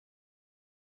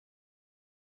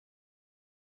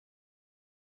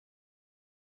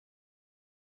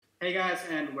Hey guys,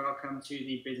 and welcome to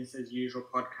the Business as Usual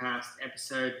podcast,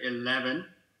 episode 11.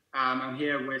 I'm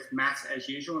here with Matt as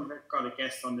usual, and we've got a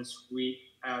guest on this week.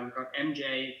 We've got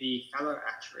MJ, the fellow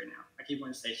actuary now. I keep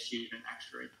wanting to say student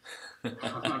actuary.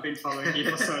 I've been following you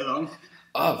for so long.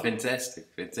 Oh, fantastic.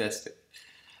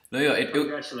 No,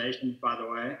 Congratulations, by the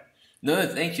way. No,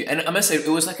 thank you. And I must say, it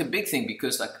was like a big thing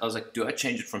because I was like, do I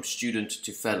change it from student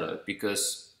to fellow?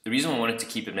 Because the reason I wanted to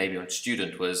keep it maybe on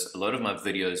student was a lot of my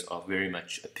videos are very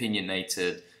much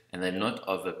opinionated and they're not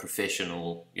of a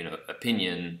professional,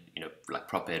 opinion, like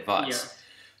proper advice. Yeah.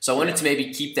 So I wanted to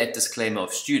maybe keep that disclaimer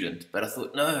of student, but I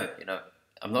thought, no,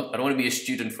 I don't want to be a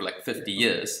student for like 50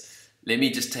 years. Let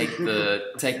me just take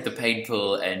the pain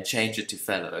pill and change it to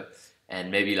fellow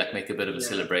and maybe like make a bit of a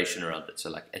celebration around it.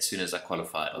 So like as soon as I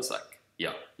qualified, I was like,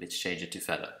 yeah, let's change it to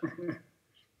fellow.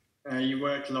 You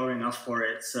worked long enough for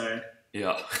it, so...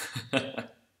 Yeah.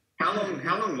 How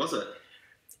long was it?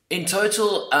 In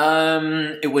total,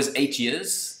 it was 8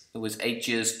 years. It was 8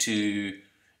 years to...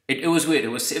 It was weird. It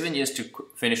was 7 years to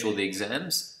finish all the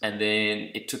exams, and then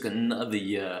it took another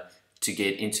year to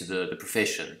get into the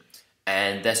profession.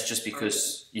 And that's just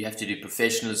because you have to do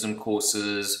professionalism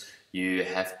courses, you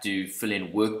have to fill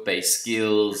in work-based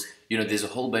skills. There's a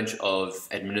whole bunch of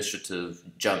administrative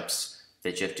jumps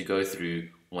that you have to go through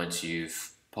once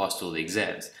you've passed all the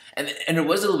exams. And it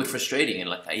was a little bit frustrating, and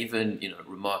like I even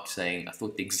remarked saying I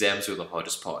thought the exams were the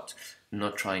hardest part,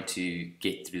 not trying to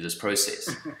get through this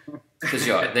process. Because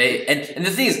and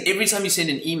the thing is, every time you send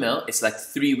an email, it's like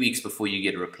 3 weeks before you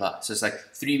get a reply. So it's like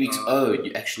 3 weeks,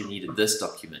 you actually needed this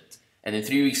document. And then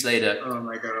 3 weeks later, oh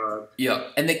my god. Yeah,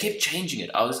 and they kept changing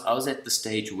it. I was at the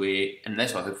stage where, and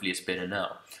that's why hopefully it's better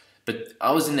now, but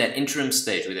I was in that interim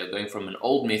stage where they were going from an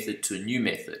old method to a new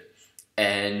method.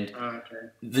 And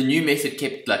the new method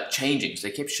kept like changing, so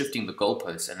they kept shifting the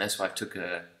goalposts, and that's why it took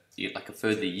a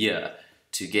further year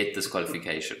to get this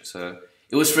qualification. So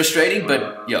it was frustrating,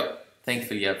 but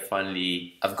thankfully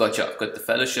I've got the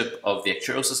fellowship of the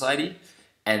Actuarial Society,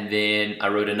 and then I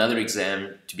wrote another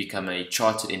exam to become a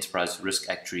Chartered Enterprise Risk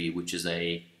Actuary, which is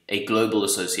a global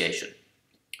association,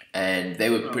 and they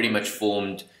were pretty much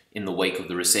formed in the wake of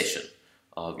the recession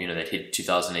of that hit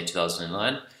 2008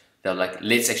 2009. They're like,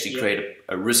 let's actually create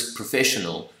a risk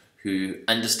professional who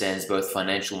understands both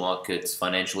financial markets,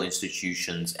 financial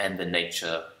institutions, and the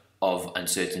nature of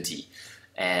uncertainty.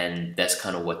 And that's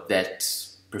kind of what that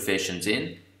profession's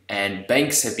in. And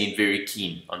banks have been very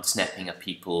keen on snapping up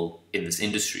people in this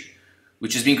industry,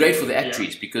 which has been great for the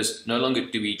actuaries because no longer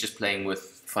do we just playing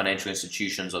with financial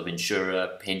institutions of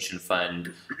insurer, pension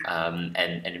fund,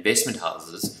 and investment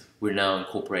houses. We're now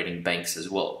incorporating banks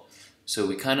as well. So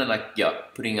we kind of like,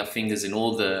 putting our fingers in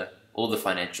all the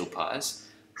financial pies.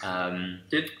 I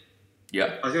was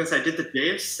going to say, did the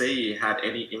GFC had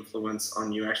any influence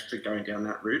on you actually going down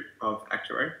that route of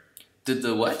actuary? Did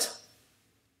the what?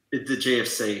 Did the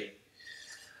GFC?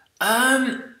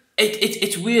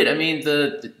 It's weird. I mean,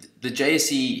 the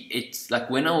JSE, it's like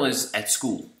when I was at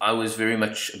school, I was very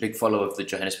much a big follower of the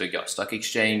Johannesburg Stock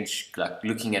Exchange, like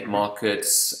looking at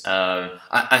markets. I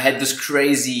had this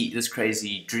crazy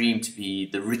dream to be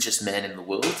the richest man in the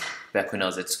world back when I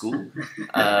was at school.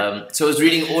 So I was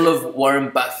reading all of Warren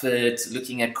Buffett,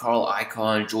 looking at Carl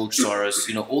Icahn, George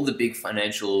Soros, all the big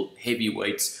financial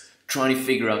heavyweights, trying to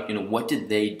figure out, what did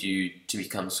they do to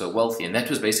become so wealthy? And that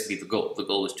was basically the goal. The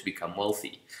goal was to become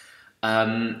wealthy.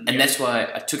 And that's why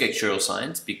I took actuarial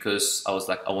science, because I was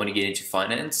like, I want to get into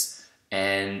finance.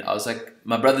 And I was like,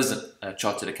 my brother's a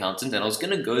chartered accountant, and I was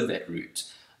going to go that route.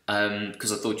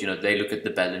 Because I thought, they look at the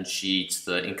balance sheets,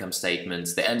 the income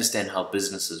statements, they understand how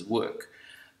businesses work.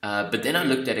 But then I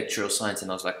looked at actuarial science and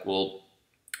I was like, well,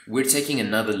 we're taking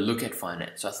another look at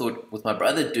finance. So I thought with my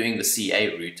brother doing the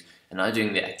CA route and I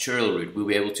doing the actuarial route, we'll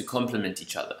be able to complement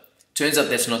each other. Turns out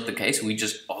that's not the case. We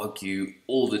just argue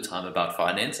all the time about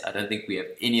finance. I don't think we have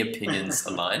any opinions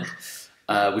aligned,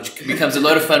 which becomes a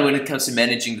lot of fun when it comes to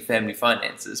managing the family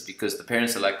finances, because the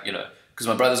parents are like, because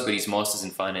my brother's got his master's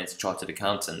in finance, chartered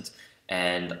accountant,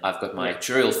 and I've got my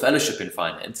actuarial fellowship in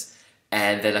finance.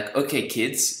 And they're like, okay,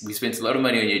 kids, we spent a lot of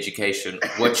money on your education.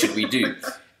 What should we do?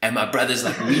 And my brother's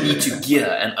like, we need to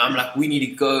gear. And I'm like, we need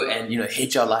to go and,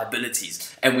 hedge our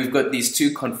liabilities. And we've got these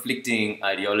two conflicting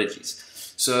ideologies.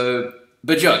 So,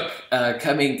 but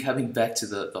coming back to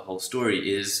the whole story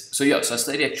is, so I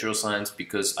studied actuarial science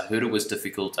because I heard it was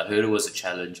difficult. I heard it was a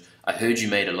challenge. I heard you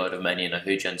made a lot of money, and I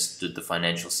heard you understood the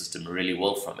financial system really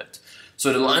well from it. So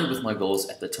it aligned with my goals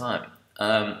at the time.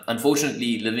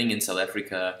 Unfortunately, living in South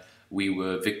Africa, we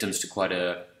were victims to quite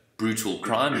a brutal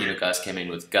crime. Guys came in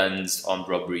with guns, armed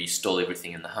robbery, stole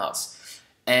everything in the house.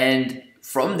 And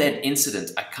from that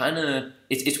incident, I kind of,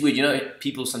 it's weird, you know,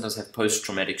 people sometimes have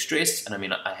post-traumatic stress, and I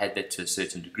mean, I had that to a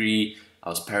certain degree. I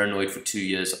was paranoid for 2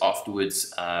 years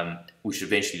afterwards, which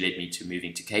eventually led me to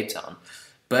moving to Cape Town.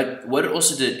 But what it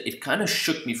also did, it kind of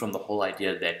shook me from the whole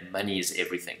idea that money is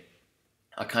everything.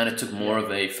 I kind of took more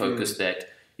of a focus that,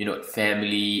 you know,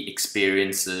 family,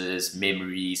 experiences,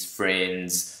 memories,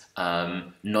 friends,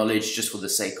 knowledge just for the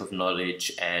sake of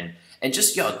knowledge, and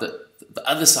just, yeah, the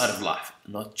other side of life,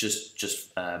 not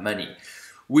just money,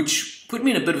 which put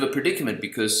me in a bit of a predicament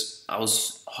because I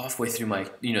was halfway through my,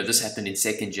 you know, this happened in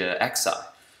second year AXA,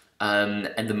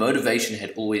 and the motivation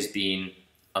had always been,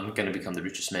 I'm going to become the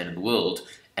richest man in the world,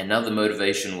 and now the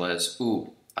motivation was,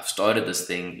 ooh, I've started this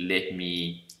thing, let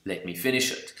me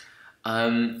finish it.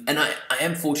 And I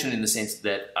am fortunate in the sense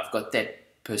that I've got that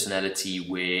personality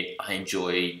where I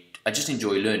just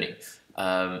enjoy learning.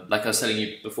 Like I was telling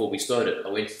you before we started, I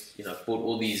went, you know, bought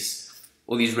all these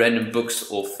random books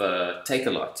off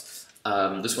Take-A-Lot.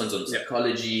 This one's on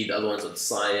psychology, the other one's on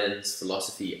science,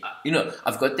 philosophy. You know,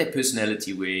 I've got that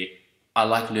personality where I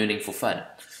like learning for fun.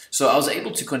 So I was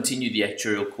able to continue the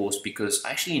actuarial course because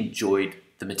I actually enjoyed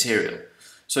the material.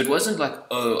 So it wasn't like,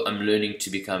 oh, I'm learning to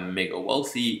become mega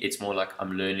wealthy. It's more like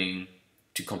I'm learning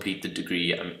to complete the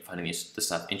degree. I'm finding this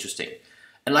stuff interesting.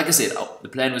 And like I said, the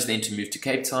plan was then to move to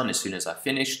Cape Town as soon as I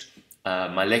finished.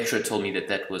 My lecturer told me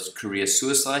that was career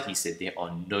suicide. He said there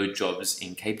are no jobs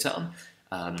in Cape Town.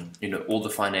 You know, all the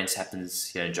finance happens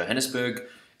here in Johannesburg.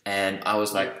 And I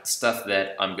was like, stuff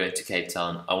that, I'm going to Cape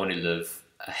Town. I want to live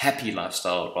a happy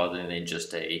lifestyle rather than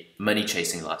just a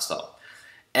money-chasing lifestyle.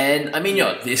 And I mean,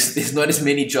 yeah, there's not as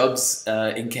many jobs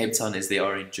in Cape Town as there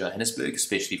are in Johannesburg,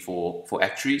 especially for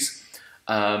actuaries.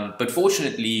 But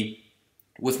fortunately,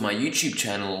 with my YouTube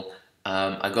channel,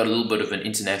 I got a little bit of an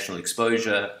international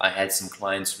exposure. I had some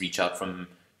clients reach out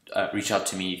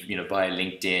to me, you know, via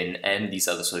LinkedIn and these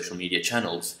other social media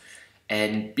channels.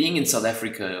 And being in South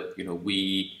Africa, you know,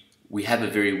 we have a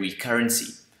very weak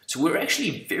currency, so we're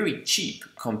actually very cheap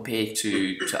compared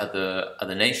to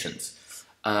other nations.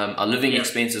 Our living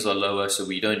expenses are lower, so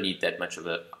we don't need that much of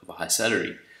a high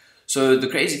salary. So the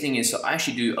crazy thing is, so I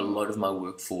actually do a lot of my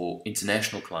work for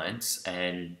international clients,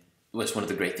 and what's one of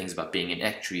the great things about being an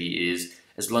actuary is,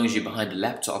 as long as you're behind a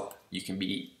laptop, you can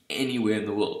be anywhere in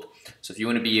the world. So if you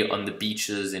want to be on the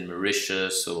beaches in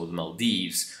Mauritius or the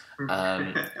Maldives,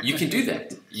 you can do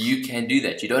that. You can do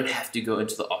that. You don't have to go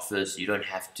into the office. You don't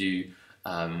have to,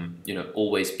 you know,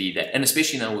 always be that. And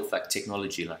especially now with like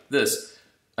technology like this,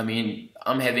 I mean,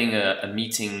 I'm having a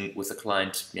meeting with a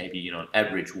client maybe, you know, on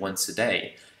average once a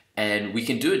day, and we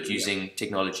can do it using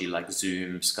technology like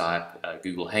Zoom, Skype,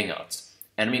 Google Hangouts.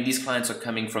 And I mean, these clients are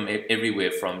coming from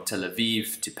everywhere, from Tel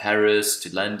Aviv to Paris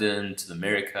to London to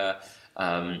America.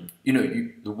 You know,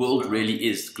 the world really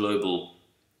is global.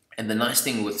 And the nice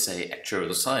thing with, say,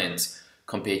 actuarial science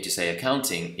compared to, say,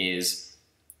 accounting is,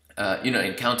 you know,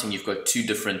 in accounting, you've got two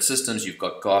different systems. You've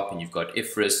got GAAP and you've got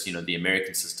IFRS, you know, the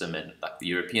American system and like the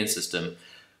European system.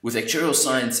 With actuarial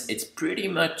science, it's pretty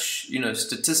much, you know,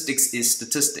 statistics is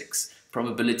statistics.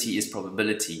 Probability is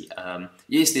probability.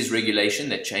 Yes, there's regulation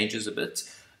that changes a bit,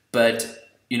 but,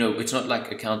 you know, it's not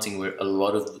like accounting where a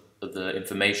lot of the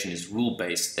information is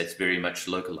rule-based. That's very much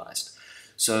localized.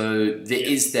 So there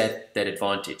is that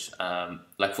advantage.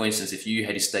 Like, for instance, if you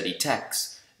had to study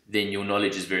tax, then your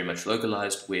knowledge is very much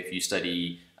localized, where if you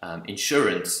study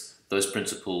insurance, those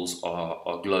principles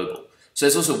are global. So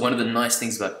it's also one of the nice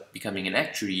things about becoming an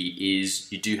actuary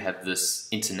is you do have this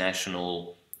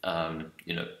international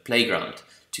you know, playground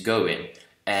to go in.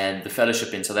 And the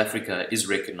fellowship in South Africa is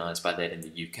recognized by that in the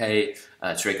UK.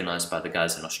 It's recognized by the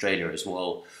guys in Australia as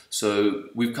well. So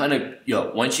we've kind of, you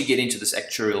know, once you get into this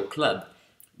actuarial club,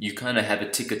 you kind of have a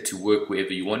ticket to work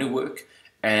wherever you want to work.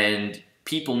 And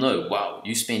people know, wow,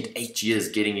 you spent 8 years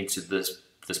getting into this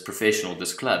profession or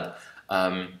this club.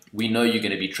 We know you're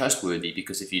going to be trustworthy,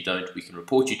 because if you don't, we can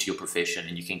report you to your profession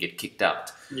and you can get kicked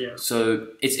out. Yeah. So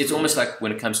it's almost like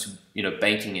when it comes to, you know,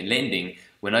 banking and lending,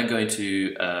 when I go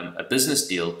into a business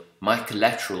deal, my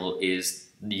collateral is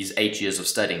these 8 years of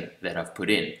studying that I've put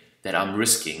in, that I'm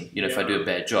risking. You know, if I do a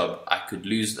bad job, I could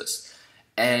lose this.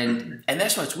 And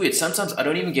that's why it's weird. Sometimes I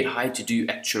don't even get hired to do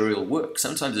actuarial work.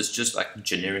 Sometimes it's just like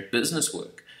generic business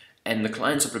work. And the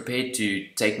clients are prepared to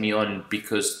take me on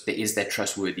because there is that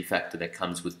trustworthy factor that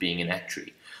comes with being an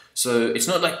actuary. So it's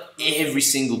not like every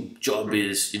single job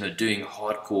is, you know, doing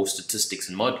hardcore statistics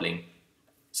and modeling.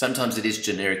 Sometimes it is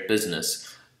generic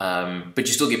business, but you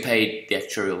still get paid the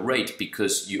actuarial rate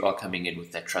because you are coming in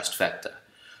with that trust factor.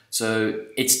 So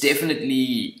it's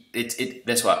definitely,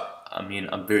 that's why, I mean,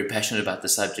 I'm very passionate about the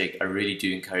subject. I really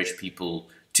do encourage people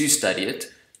to study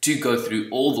it, to go through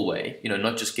all the way,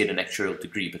 not just get an actuarial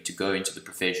degree, but to go into the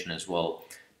profession as well,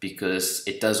 because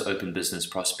it does open business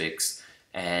prospects.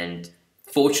 And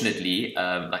fortunately,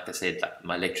 like I said, like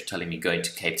my lecturer telling me going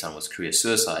to Cape Town was career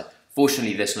suicide.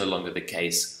 Fortunately, that's no longer the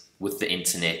case with the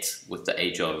internet, with the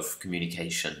age of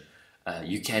communication.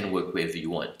 You can work wherever you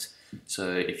want.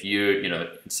 So if you're, in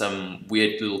some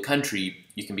weird little country,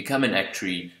 you can become an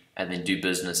actuary and then do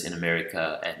business in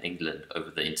America and England over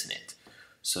the internet.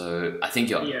 So I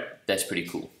think, that's pretty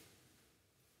cool.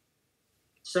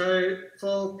 So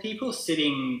for people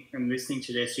sitting and listening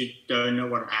to this who don't know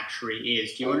what an actuary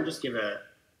is, do you want to just give a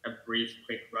brief,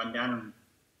 quick rundown on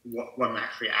what an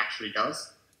actuary actually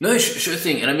does? No, sure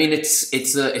thing. And I mean,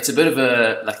 it's a bit of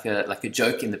a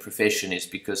joke in the profession, is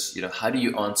because, how do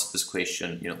you answer this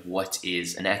question? What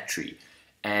is an actuary?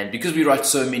 And because we write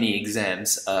so many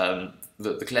exams,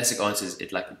 the classic answer is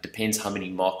it depends how many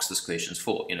marks this question's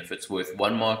for. If it's worth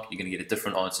 1 mark, you're going to get a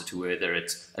different answer to whether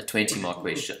it's a 20-mark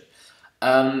question.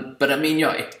 But I mean,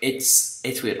 it's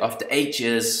weird. After 8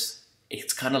 years,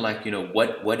 it's kind of like,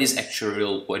 what is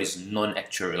actuarial, what is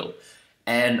non-actuarial?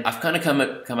 And I've kind of come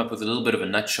up with a little bit of a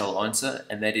nutshell answer,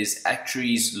 and that is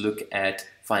actuaries look at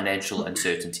financial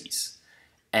uncertainties.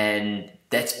 And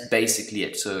that's basically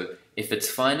it. So if it's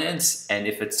finance and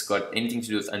if it's got anything to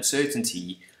do with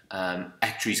uncertainty,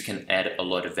 actuaries can add a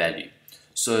lot of value.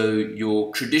 So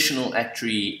your traditional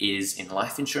actuary is in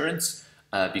life insurance,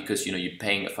 because you're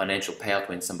paying a financial payout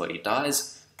when somebody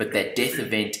dies, but that death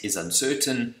event is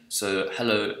uncertain. So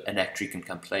hello, an actuary can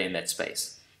come play in that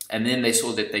space. And then they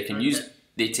saw that they can use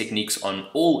their techniques on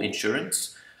all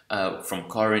insurance, from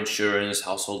car insurance,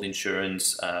 household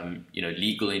insurance,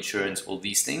 legal insurance, all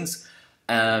these things.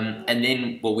 And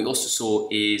then what we also saw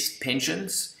is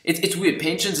pensions. It's weird.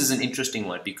 Pensions is an interesting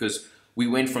one because we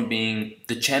went from being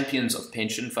the champions of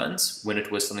pension funds when it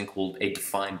was something called a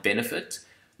defined benefit.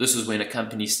 This was when a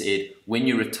company said, when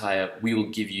you retire, we will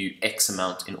give you X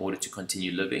amount in order to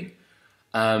continue living.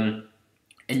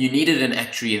 And you needed an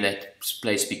actuary in that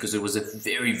place because it was a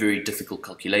very, very difficult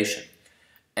calculation.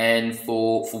 And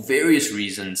for various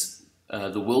reasons,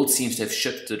 the world seems to have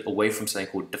shifted away from something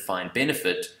called defined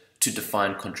benefit to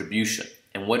defined contribution.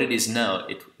 And what it is now,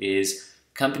 it is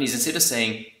companies, instead of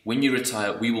saying, when you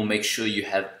retire, we will make sure you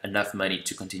have enough money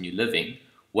to continue living,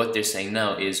 what they're saying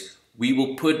now is, we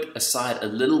will put aside a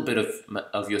little bit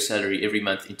of your salary every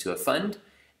month into a fund,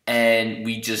 and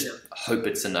we just hope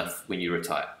it's enough when you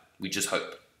retire. We just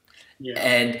hope. Yeah.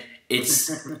 And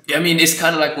it's, I mean, it's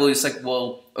kind of like,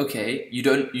 okay,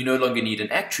 you no longer need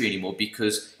an actuary anymore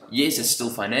because yes, it's still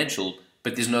financial,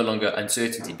 but there's no longer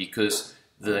uncertainty because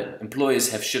the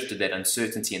employers have shifted that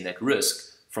uncertainty and that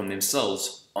risk from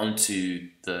themselves onto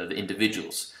the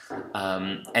individuals.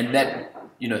 And that,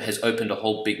 has opened a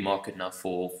whole big market now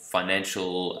for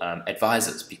financial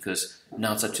advisors, because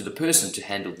now it's up to the person to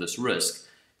handle this risk.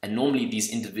 And normally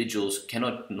these individuals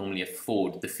cannot normally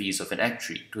afford the fees of an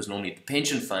actuary. It was normally the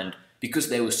pension fund, because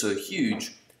they were so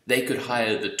huge, they could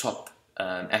hire the top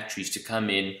actuaries to come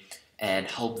in and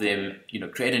help them,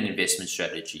 create an investment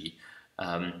strategy.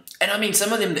 And I mean,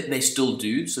 some of them they still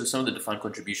do. So some of the defined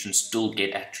contributions still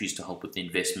get actuaries to help with the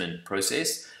investment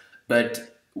process,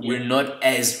 but we're not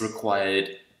as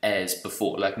required as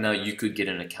before. Like now you could get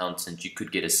an accountant, you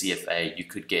could get a CFA, you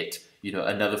could get,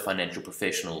 another financial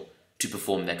professional to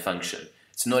perform that function.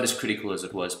 It's not as critical as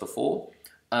it was before.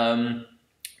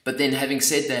 But then having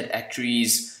said that,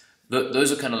 actuaries,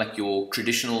 those are kind of like your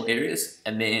traditional areas,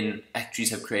 and then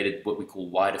actuaries have created what we call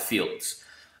wider fields.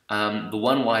 The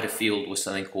one wider field was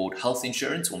something called health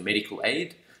insurance or medical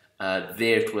aid.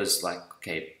 There it was like,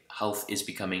 okay, health is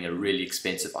becoming a really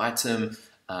expensive item.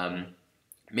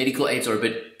 Medical aids are a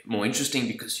bit more interesting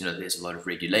because, there's a lot of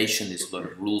regulation, there's a lot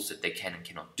of rules that they can and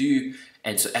cannot do.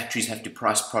 And so actuaries have to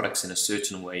price products in a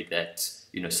certain way that,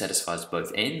 satisfies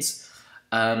both ends.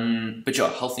 But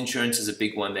health insurance is a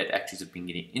big one that actuaries have been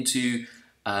getting into.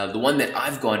 The one that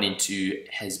I've gone into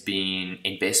has been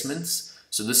investments.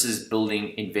 So this is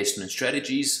building investment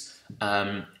strategies,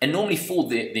 and normally for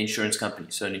the insurance company.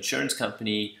 So an insurance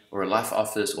company or a life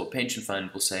office or a pension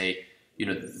fund will say,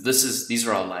 these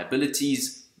are our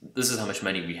liabilities. This is how much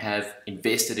money we have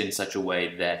invested in such a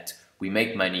way that we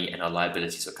make money and our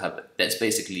liabilities are covered. That's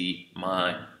basically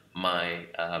my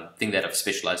thing that I've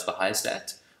specialized the highest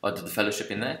at, or did the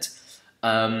fellowship in that.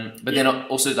 But then I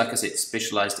also, like I said,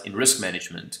 specialized in risk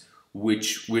management,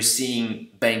 which we're seeing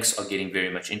banks are getting very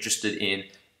much interested in,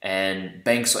 and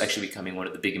banks are actually becoming one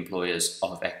of the big employers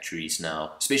of actuaries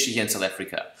now, especially here in South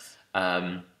Africa.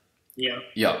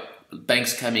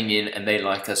 Banks coming in and they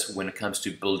like us when it comes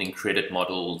to building credit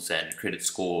models and credit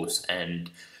scores and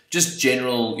just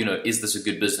general, is this a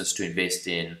good business to invest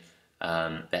in,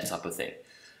 that type of thing.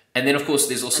 And then, of course,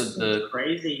 there's also It's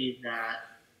crazy that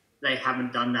they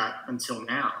haven't done that until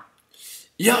now.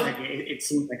 Yeah. Like it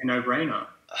seems like a no-brainer.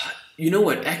 You know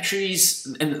what, actuaries,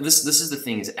 and this is the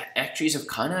thing, is actuaries have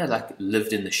kind of like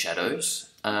lived in the shadows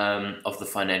of the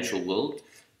financial world.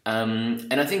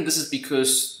 And I think this is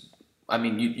because, I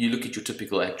mean, you look at your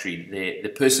typical actuary, their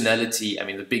personality, I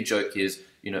mean, the big joke is,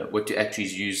 what do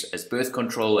actuaries use as birth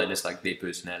control, and it's like their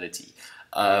personality.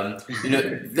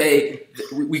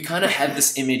 We kind of have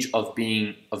this image of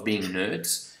being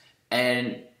nerds,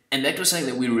 and that was something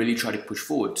that we really try to push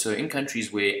forward. So in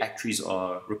countries where actuaries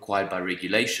are required by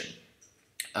regulation,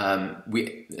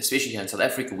 we, especially here in South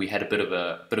Africa, we had a bit of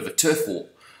a turf war.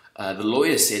 The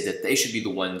lawyers said that they should be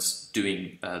the ones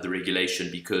doing the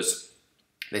regulation, because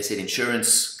they said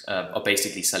insurance are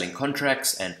basically selling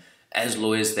contracts, and as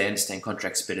lawyers, they understand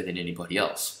contracts better than anybody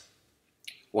else.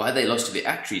 Why they lost to the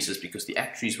actuaries is because the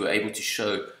actuaries were able to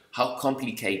show how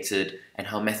complicated and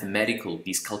how mathematical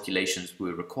these calculations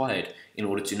were required in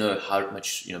order to know how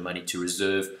much money to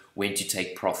reserve, when to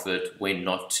take profit, when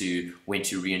not to, when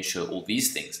to reinsure, all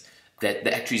these things. That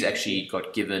the actuaries actually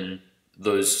got given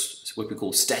those, what we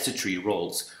call statutory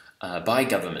roles by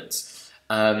governments.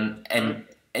 And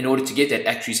in order to get that,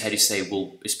 actuaries had to say,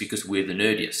 well, it's because we're the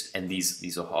nerdiest, and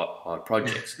these are hard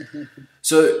projects.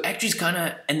 So actuaries kind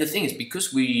of, and the thing is,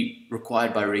 because we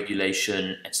required by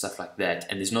regulation and stuff like that,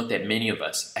 and there's not that many of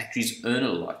us, actuaries earn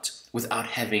a lot without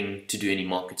having to do any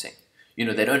marketing.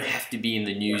 They don't have to be in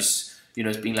the news,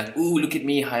 it's being like, oh, look at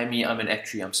me, hire me, I'm an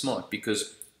actuary, I'm smart,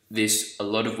 because there's a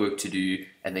lot of work to do,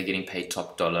 and they're getting paid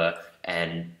top dollar,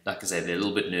 and like I say, they're a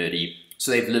little bit nerdy,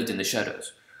 so they've lived in the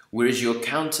shadows. Whereas your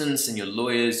accountants and your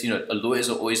lawyers, lawyers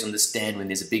are always on the stand when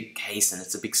there's a big case and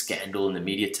it's a big scandal and the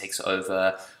media takes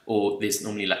over, or there's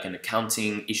normally like an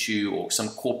accounting issue or some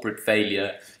corporate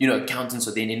failure. Accountants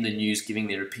are then in the news giving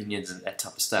their opinions and that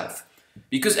type of stuff.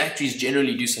 Because actuaries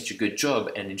generally do such a good job,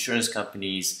 and insurance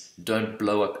companies don't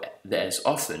blow up as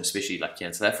often, especially like here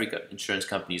in South Africa, insurance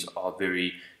companies are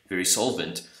very, very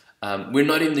solvent. We're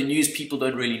not in the news, people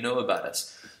don't really know about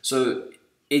us. So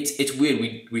it's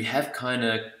weird. We have kind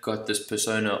of got this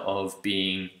persona of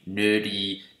being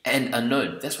nerdy and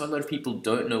unknown. That's why a lot of people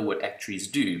don't know what actuaries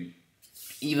do,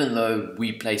 even though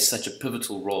we play such a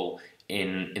pivotal role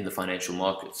in the financial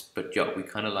markets. But yeah, we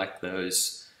kind of like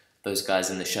those guys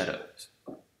in the shadows.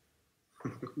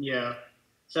 Yeah.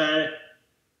 So,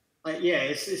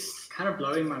 it's kind of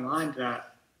blowing my mind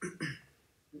that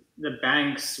the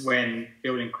banks, when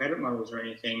building credit models or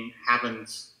anything,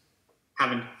 haven't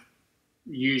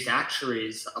used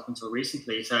actuaries up until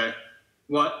recently. So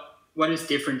what is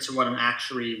different to what an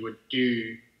actuary would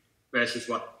do versus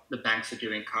what the banks are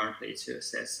doing currently to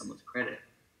assess someone's credit?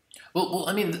 Well,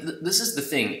 I mean, this is the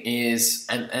thing is,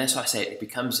 and that's why I say it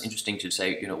becomes interesting to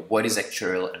say, what is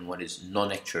actuarial and what is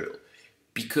non-actuarial,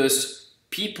 because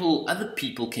other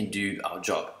people can do our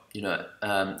job.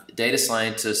 Data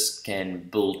scientists can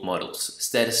build models,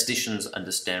 statisticians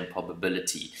understand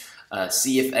probability,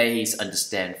 CFAs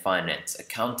understand finance,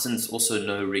 accountants also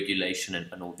know regulation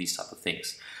and all these type of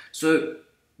things. So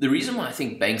the reason why I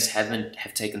think banks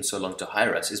have taken so long to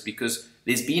hire us is because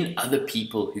there's been other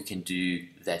people who can do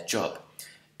that job.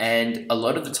 And a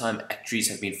lot of the time, actuaries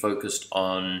have been focused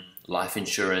on life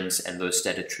insurance and those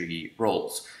statutory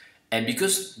roles. And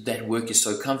because that work is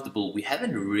so comfortable, we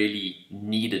haven't really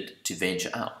needed to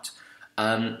venture out.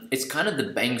 It's kind of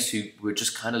the banks who were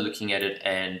just kind of looking at it,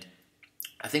 and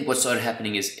I think what started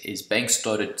happening is banks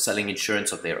started selling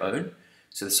insurance of their own.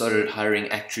 So they started hiring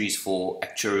actuaries for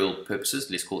actuarial purposes,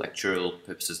 let's call actuarial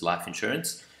purposes life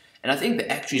insurance. And I think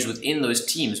the actuaries within those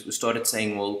teams started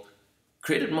saying, well,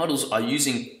 credit models are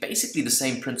using basically the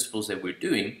same principles that we're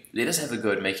doing. Let us have a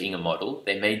go at making a model.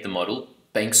 They made the model.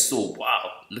 Banks saw,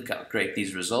 wow, look how great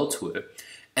these results were.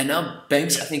 And now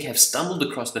banks, I think, have stumbled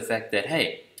across the fact that,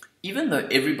 hey, even though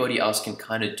everybody else can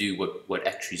kind of do what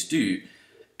actuaries do,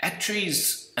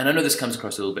 actuaries, and I know this comes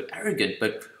across a little bit arrogant,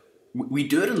 but we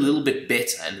do it a little bit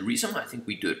better. And the reason why I think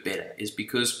we do it better is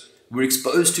because we're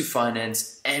exposed to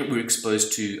finance and we're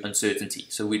exposed to uncertainty.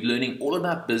 So we're learning all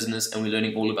about business and we're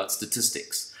learning all about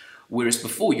statistics. Whereas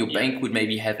before, your bank would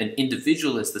maybe have an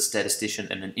individual as the statistician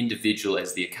and an individual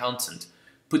as the accountant,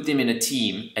 put them in a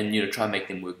team and try and make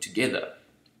them work together.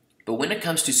 But when it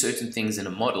comes to certain things in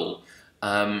a model,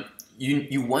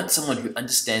 you want someone who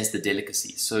understands the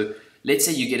delicacies. So let's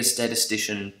say you get a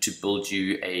statistician to build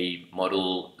you a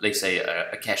model, let's say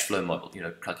a cash flow model,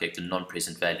 calculate the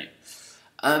non-present value.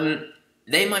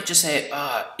 They might just say,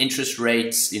 interest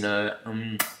rates,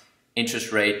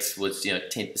 interest rate was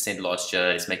 10% last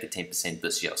year, let's make it 10%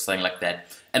 this year, something like that,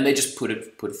 and they just put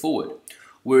it forward.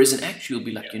 Whereas an actuary will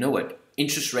be like, you know what,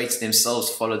 interest rates themselves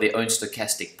follow their own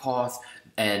stochastic path,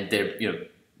 and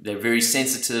they're very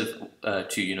sensitive to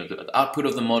the output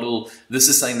of the model. This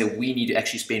is something that we need to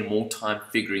actually spend more time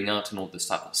figuring out and all this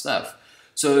type of stuff.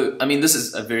 So I mean, this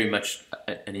is a very much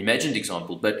an imagined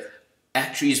example, but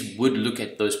actuaries would look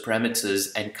at those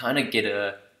parameters and kind of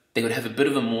they would have a bit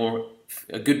of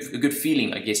a good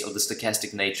feeling, I guess, of the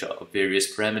stochastic nature of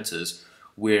various parameters,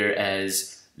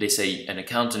 whereas let's say an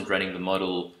accountant running the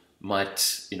model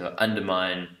might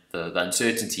undermine the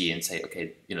uncertainty and say,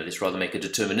 okay, let's rather make a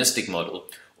deterministic model,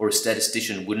 or a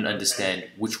statistician wouldn't understand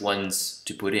which ones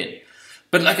to put in.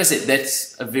 But like I said,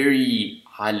 that's a very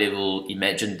high-level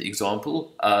imagined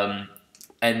example,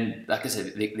 and like I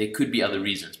said, there could be other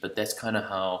reasons, but that's kind of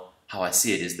how I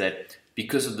see it, is that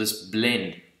because of this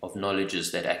blend of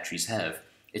knowledges that actuaries have,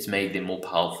 it's made them more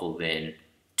powerful than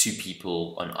two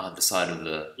people on either side of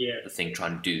the thing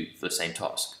trying to do the same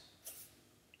task.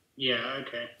 Yeah,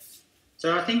 okay.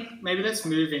 So I think maybe let's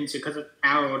move into, because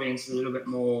our audience is a little bit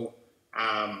more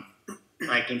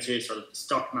like into sort of the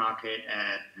stock market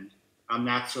and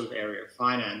that sort of area of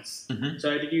finance. Mm-hmm.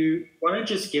 So do you want to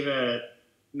just give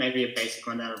maybe a basic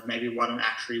rundown of maybe what an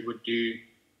actuary would do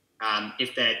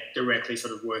if they're directly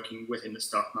sort of working within the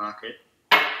stock market?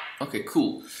 Okay,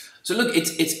 cool. So look,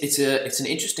 it's an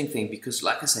interesting thing, because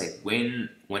like I say, when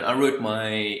I wrote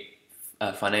my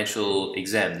financial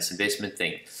exam, this investment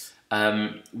thing,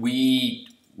 we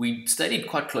studied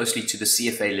quite closely to the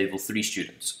CFA Level 3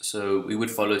 students. So we would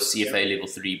follow CFA Level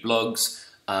 3 blogs.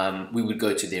 We would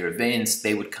go to their events.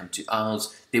 They would come to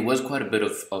ours. There was quite a bit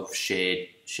of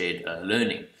shared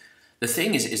learning. The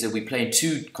thing is that we play in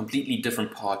two completely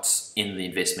different parts in the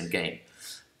investment game.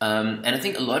 And I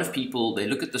think a lot of people, they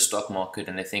look at the stock market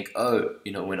and they think, oh,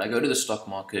 when I go to the stock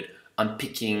market, I'm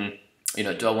picking,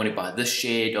 do I want to buy this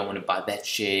share? Do I want to buy that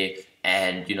share?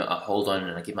 And, I hold on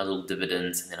and I get my little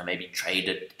dividends, and then I maybe trade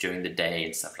it during the day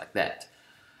and stuff like that.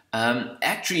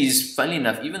 Actuaries, funnily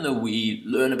enough, even though we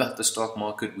learn about the stock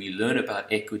market, we learn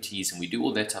about equities, and we do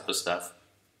all that type of stuff,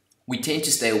 we tend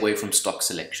to stay away from stock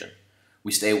selection.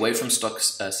 We stay away from stock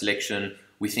selection.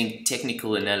 We think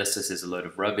technical analysis is a load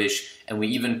of rubbish, and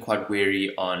we're even quite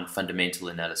wary on fundamental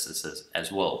analysis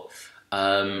as well.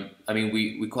 I mean,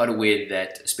 we're quite aware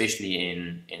that, especially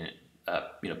in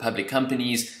public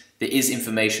companies, there is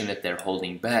information that they're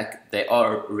holding back. They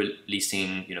are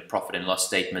releasing profit and loss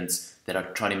statements that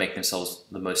are trying to make themselves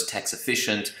the most tax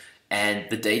efficient, and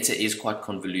the data is quite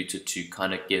convoluted to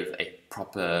kind of give a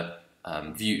proper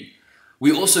view.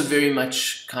 We also very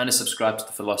much kind of subscribe to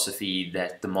the philosophy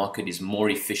that the market is more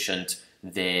efficient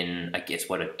than, I guess,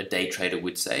 what a day trader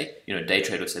would say. A day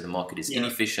trader would say the market is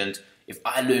inefficient. If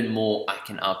I learn more, I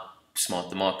can outsmart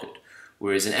the market.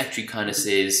 Whereas an actuary kind of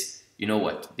says, you know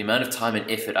what, the amount of time and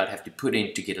effort I'd have to put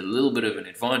in to get a little bit of an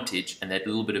advantage, and that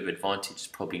little bit of advantage is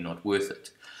probably not worth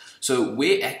it. So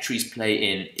where actuaries play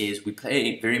in is we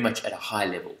play very much at a high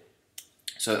level.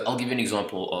 So I'll give you an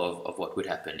example of what would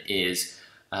happen is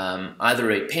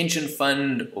either a pension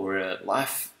fund or a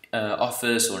life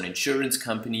office or an insurance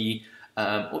company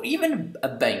or even a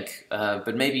bank,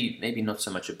 but maybe not so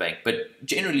much a bank, but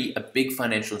generally a big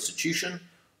financial institution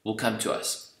will come to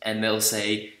us and they'll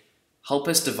say, help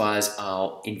us devise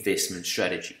our investment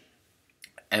strategy.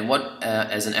 And what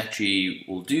as an actuary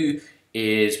will do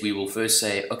is we will first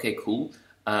say, okay, cool,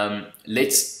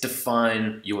 let's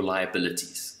define your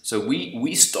liabilities. So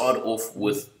we start off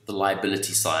with the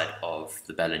liability side of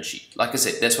the balance sheet. Like I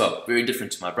said, that's very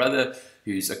different to my brother,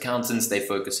 who's accountants. They're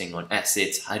focusing on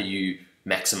assets. How do you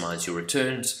maximize your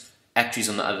returns? Actuaries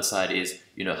on the other side is,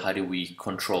 how do we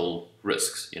control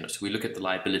risks? So we look at the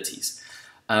liabilities.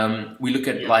 We look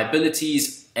at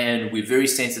liabilities, and we're very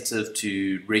sensitive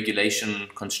to regulation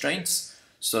constraints.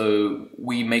 So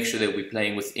we make sure that we're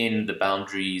playing within the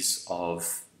boundaries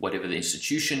of whatever the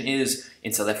institution is.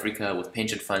 In South Africa, with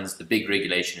pension funds, the big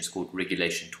regulation is called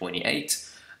Regulation 28,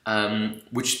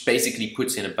 which basically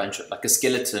puts in a bunch of, like a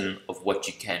skeleton of what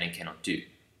you can and cannot do.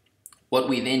 What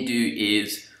we then do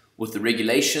is, with the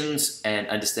regulations and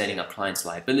understanding our clients'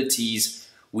 liabilities,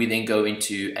 we then go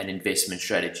into an investment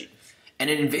strategy. And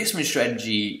an investment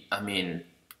strategy, I mean,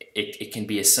 it can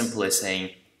be as simple as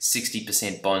saying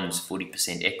 60% bonds,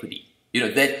 40% equity.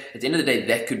 That at the end of the day,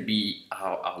 that could be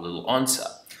our little answer.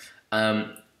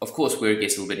 Of course, where it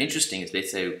gets a little bit interesting is,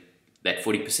 let's say that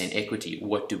 40% equity,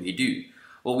 what do we do?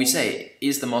 Well, we say,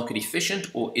 is the market efficient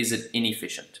or is it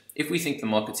inefficient? If we think the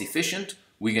market's efficient,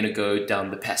 we're going to go down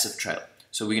the passive trail.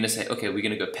 So we're going to say, okay, we're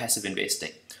going to go passive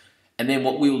investing. And then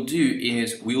what we'll do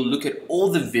is we'll look at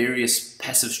all the various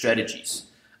passive strategies.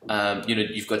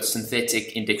 You've got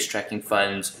synthetic index tracking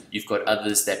funds, you've got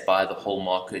others that buy the whole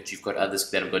market, you've got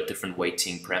others that have got different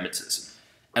weighting parameters.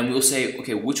 And we'll say,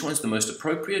 okay, which one's the most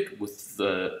appropriate with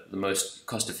the most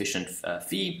cost-efficient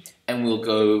fee, and we'll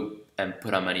go and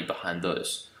put our money behind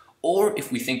those. Or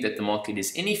if we think that the market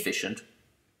is inefficient,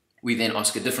 we then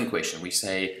ask a different question. We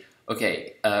say,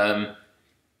 okay,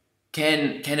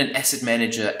 can an asset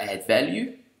manager add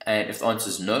value? And if the answer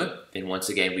is no, then once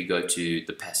again we go to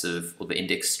the passive or the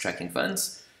index tracking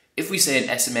funds. If we say an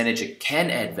asset manager can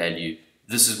add value,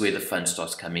 this is where the fund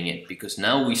starts coming in, because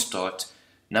now we start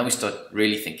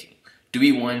really thinking. Do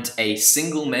we want a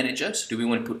single manager? So do we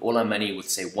want to put all our money with,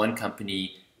 say, one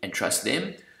company and trust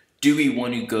them? Do we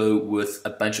want to go with a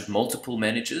bunch of multiple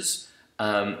managers?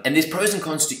 And there's pros and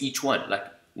cons to each one. Like,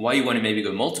 why you want to maybe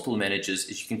go multiple managers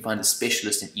is you can find a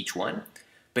specialist in each one.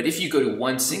 But if you go to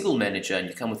one single manager and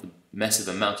you come with a massive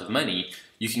amount of money,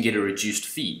 you can get a reduced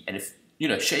fee. And if,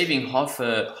 shaving half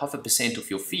a percent of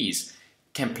your fees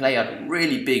can play out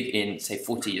really big in, say,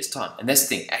 40 years' time. And that's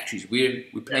the thing, actually,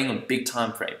 we're playing on big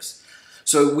time frames.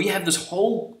 So we have this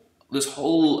whole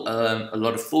a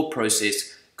lot of thought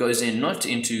process goes in, not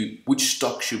into which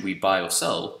stock should we buy or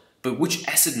sell, but which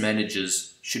asset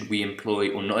managers should we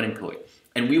employ or not employ.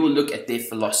 And we will look at their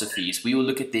philosophies, we will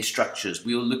look at their structures,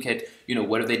 we will look at,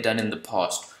 what have they done in the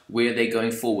past, where are they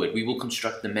going forward, we will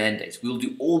construct the mandates, we will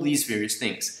do all these various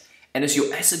things. And as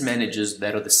your asset managers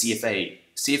that are the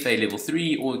CFA level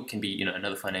 3, or it can be,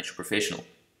 another financial professional.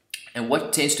 And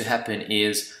what tends to happen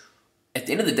is, at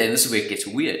the end of the day, this is where it gets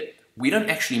weird, we don't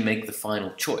actually make the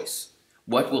final choice.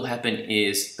 What will happen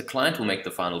is the client will make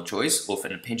the final choice, or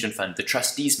in a pension fund, the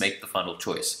trustees make the final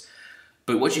choice.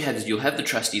 But what you have is you'll have the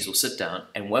trustees will sit down,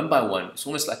 and one by one, it's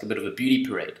almost like a bit of a beauty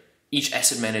parade. Each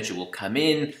asset manager will come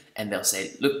in and they'll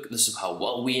say, look, this is how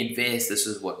well we invest, this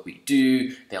is what we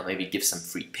do. They'll maybe give some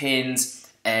free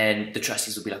pens, and the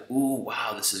trustees will be like, oh,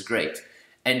 wow, this is great.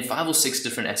 And 5 or 6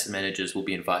 different asset managers will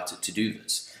be invited to do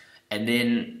this. And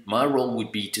then my role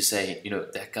would be to say,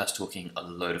 that guy's talking a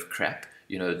load of crap.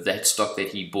 That stock that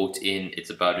he bought in, it's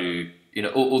about to,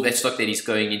 or that stock that he's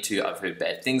going into, I've heard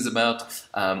bad things about,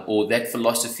 or that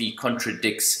philosophy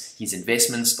contradicts his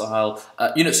investment style.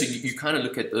 So you kind of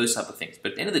look at those type of things.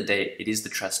 But at the end of the day, it is the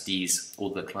trustees or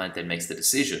the client that makes the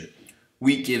decision.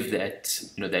 We give that,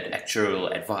 that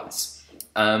actuarial advice.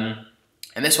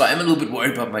 And that's why I'm a little bit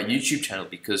worried about my YouTube channel,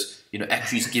 because,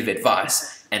 actuaries give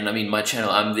advice. And I mean, my channel,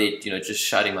 I'm there, just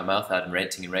shouting my mouth out and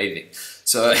ranting and raving.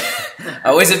 So I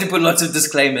always have to put lots of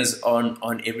disclaimers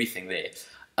on everything there.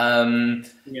 But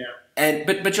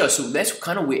yeah, so that's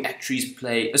kind of where actuaries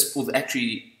play, or the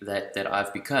actuary that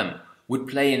I've become would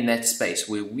play in that space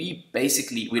where we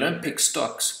don't pick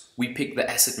stocks, we pick the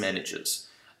asset managers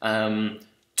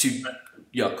to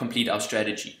complete our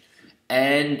strategy.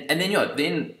 And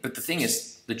then but the thing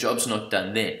is, the job's not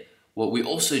done then. What we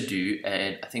also do,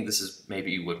 and I think this is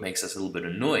maybe what makes us a little bit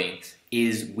annoying,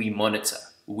 is we monitor.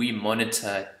 We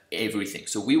monitor everything.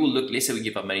 So we will look, let's say we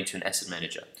give our money to an asset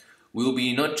manager. We'll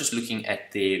be not just looking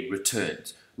at their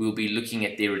returns. We'll be looking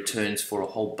at their returns for a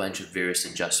whole bunch of various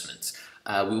adjustments.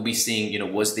 We'll be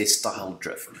seeing, was their style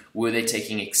drift? Were they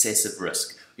taking excessive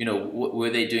risk? Were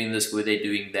they doing this? Were they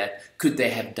doing that? Could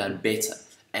they have done better?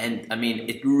 And I mean,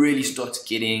 it really starts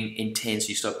getting intense.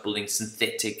 You start building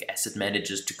synthetic asset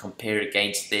managers to compare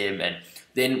against them, and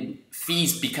then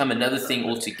fees become another thing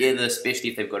altogether, especially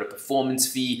if they've got a performance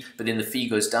fee, but then the fee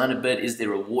goes down a bit. Is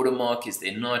there a watermark? Is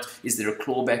there not? Is there a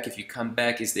clawback if you come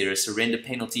back? Is there a surrender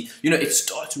penalty? It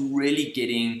starts really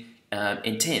getting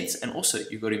intense. And also,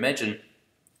 you've got to imagine,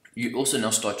 you also now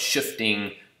start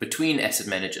shifting between asset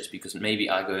managers, because maybe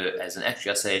I go as an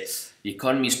actuary, I say the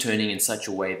economy is turning in such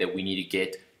a way that we need to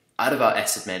get out of our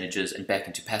asset managers and back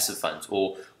into passive funds,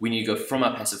 or we need to go from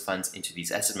our passive funds into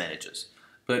these asset managers.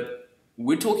 But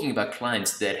we're talking about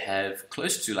clients that have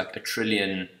close to like $1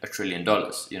 trillion.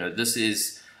 This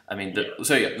is, I mean,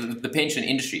 the pension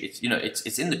industry.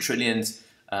 It's in the trillions.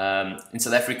 In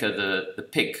South Africa, the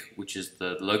PIC, which is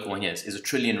the local one here, is R1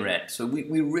 trillion. So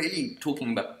we're really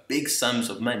talking about big sums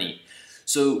of money.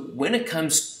 So when it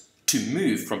comes to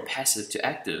move from passive to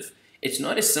active, it's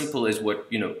not as simple as what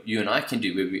you and I can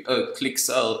do, where we click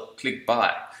sell, click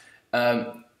buy.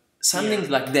 Something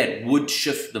like that would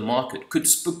shift the market, could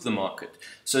spook the market.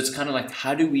 So it's kind of like,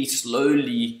 how do we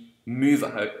slowly move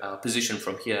our position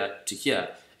from here to here?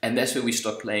 And that's where we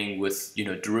start playing with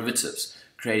derivatives,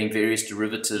 creating various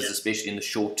derivatives, especially in the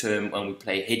short term, when we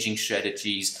play hedging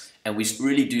strategies, and we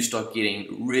really do start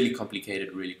getting really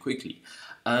complicated really quickly.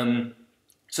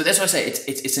 So that's why I say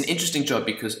it's an interesting job,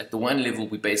 because at the one level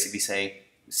we're basically saying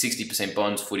 60%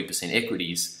 bonds, 40%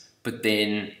 equities, but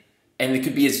then, and it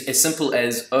could be as simple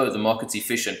as, oh, the market's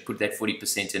efficient, put that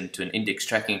 40% into an index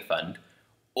tracking fund,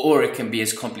 or it can be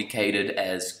as complicated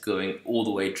as going all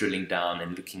the way drilling down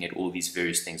and looking at all these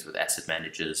various things with asset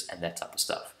managers and that type of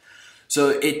stuff.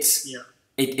 So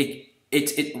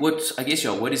what I guess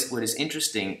what is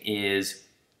interesting is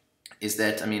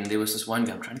that, I mean, there was this one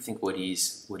guy, I'm trying to think what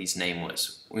his name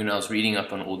was when I was reading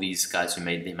up on all these guys who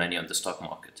made their money on the stock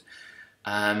market.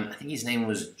 I think his name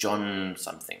was John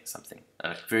something,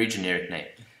 a very generic name.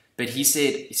 But he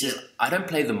says, I don't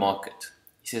play the market.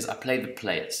 He says, I play the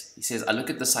players. He says, I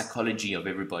look at the psychology of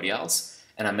everybody else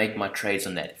and I make my trades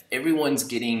on that. If everyone's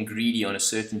getting greedy on a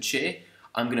certain share,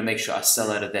 I'm going to make sure I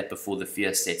sell out of that before the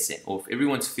fear sets in. Or if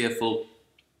everyone's fearful,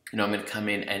 I'm going to come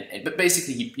in but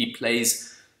basically he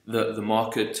plays the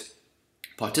market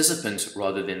participants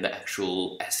rather than the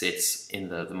actual assets in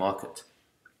the market.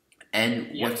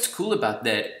 And what's cool about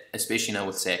that, especially now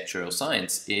with, say, actuarial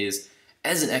science, is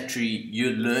as an actuary,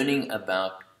 you're learning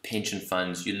about pension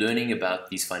funds, you're learning about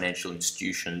these financial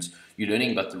institutions, you're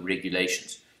learning about the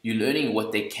regulations, you're learning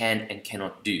what they can and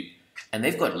cannot do. And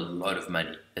they've got a lot of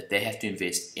money that they have to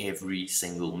invest every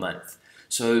single month.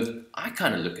 So I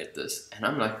kind of look at this and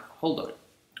I'm like, hold on.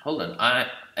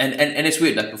 And it's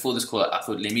weird, like before this call, I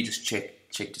thought, let me just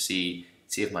check to see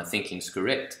if my thinking's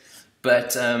correct.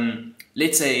 But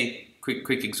let's say,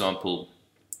 quick example,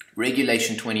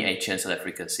 Regulation 28 here in South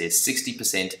Africa says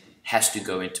 60% has to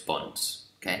go into bonds.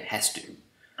 Okay, has to.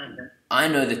 Okay. I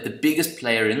know that the biggest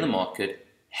player in the market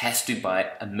has to buy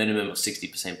a minimum of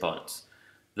 60% bonds.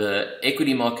 The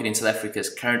equity market in South Africa is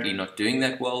currently not doing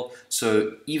that well,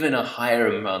 so even a higher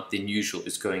amount than usual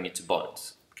is going into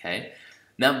bonds. Okay,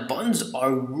 now bonds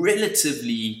are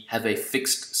relatively have a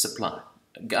fixed supply.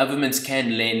 Governments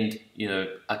can lend,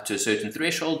 up to a certain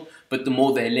threshold, but the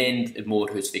more they lend, the more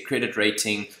it hurts their credit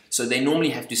rating. So they normally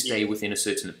have to stay within a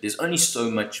certain. There's only so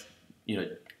much,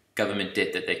 government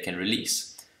debt that they can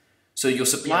release. So your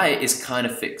supply is kind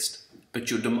of fixed, but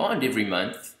your demand every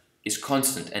month is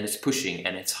constant and it's pushing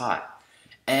and it's high.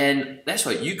 And that's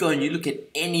why you go and you look at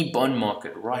any bond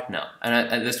market right now.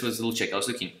 And this was a little check. I was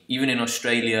looking, even in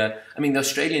Australia, the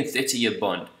Australian 30-year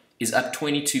bond is up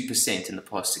 22% in the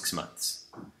past 6 months.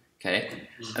 Okay,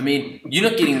 you're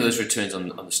not getting those returns on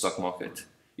the stock market.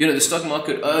 The stock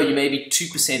market, you may be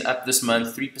 2% up this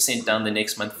month, 3% down the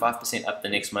next month, 5% up the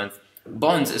next month.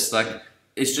 Bonds, it's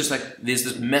just like there's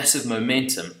this massive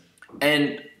momentum.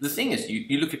 And the thing is,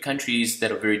 you look at countries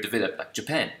that are very developed, like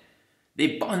Japan,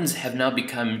 their bonds have now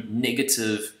become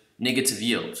negative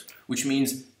yield, which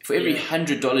means for every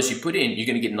 $100 you put in, you're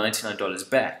going to get $99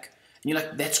 back. And you're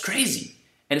like, that's crazy.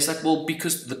 And it's like, well,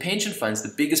 because the pension funds,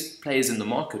 the biggest players in the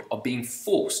market, are being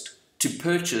forced to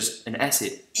purchase an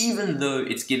asset, even though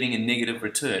it's giving a negative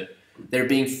return, they're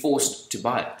being forced to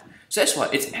buy it. So that's why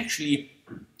it's actually,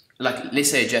 like,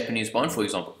 let's say a Japanese bond, for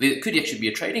example, there could actually be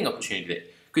a trading opportunity there.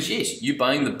 Because yes, you're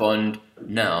buying the bond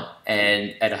now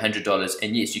and at $100,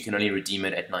 and yes, you can only redeem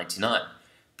it at $99.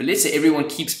 But let's say everyone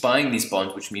keeps buying these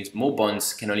bonds, which means more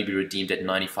bonds can only be redeemed at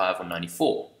 $95 or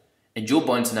 $94, and your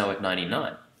bond's now at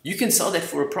 $99. You can sell that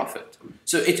for a profit.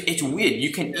 So it's weird.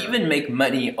 You can even make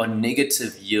money on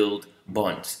negative yield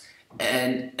bonds.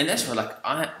 And that's why, like,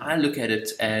 I look at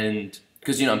it, and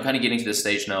because, I'm kind of getting to the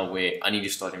stage now where I need to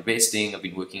start investing. I've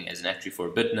been working as an actuary for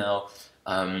a bit now.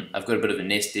 I've got a bit of a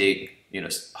nest egg.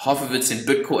 Half of it's in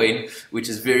Bitcoin, which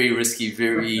is very risky,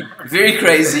 very, very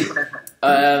crazy.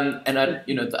 And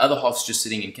the other half's just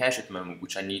sitting in cash at the moment,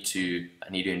 which I need to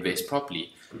invest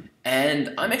properly.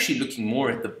 And I'm actually looking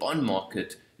more at the bond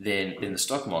market than in the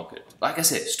stock market. Like I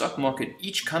said, stock market,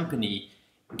 each company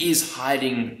is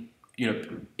hiding,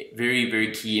 very,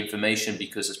 very key information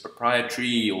because it's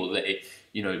proprietary, or they,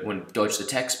 want to dodge the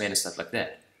tax man and stuff like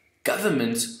that.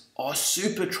 Governments are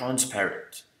super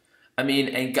transparent.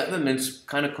 And governments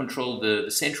kind of control the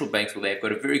central banks, or they've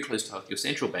got a very close tie with your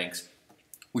central banks,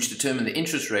 which determine the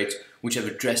interest rates, which have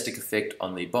a drastic effect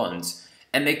on their bonds.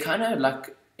 And they kind of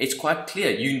like, it's quite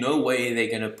clear, where they're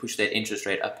going to push that interest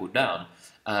rate up or down.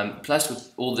 Plus,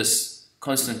 with all this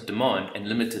constant demand and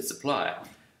limited supply,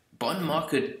 bond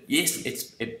market, yes,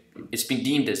 it's been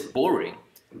deemed as boring,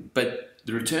 but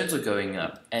the returns are going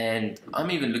up. And I'm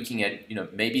even looking at,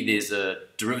 maybe there's a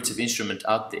derivative instrument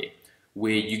out there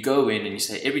where you go in and you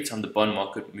say every time the bond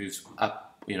market moves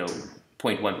up,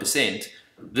 0.1%,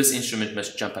 this instrument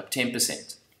must jump up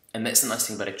 10%. And that's the nice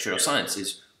thing about actuarial science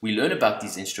is we learn about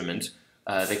these instruments.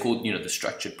 They're called, the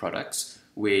structured products,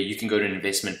 where you can go to an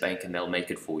investment bank and they'll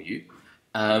make it for you.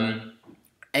 And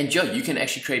you can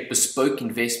actually create bespoke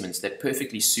investments that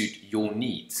perfectly suit your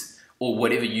needs or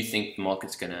whatever you think the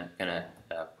market's gonna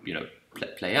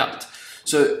play out.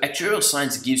 So actuarial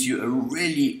science gives you a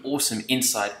really awesome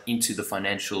insight into the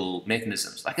financial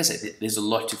mechanisms. Like I said, there's a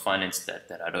lot to finance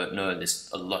that I don't know. There's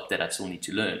a lot that I still need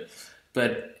to learn.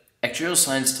 But actuarial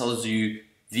science tells you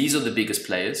these are the biggest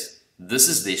players, this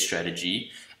is their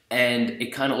strategy, and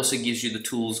it kind of also gives you the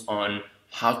tools on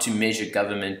how to measure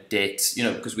government debt,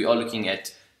 because we are looking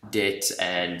at debt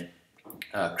and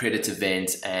credit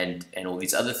events and all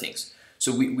these other things.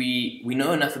 So we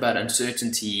know enough about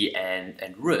uncertainty and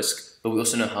risk, but we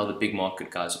also know how the big market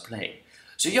guys are playing.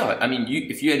 So yeah, I mean,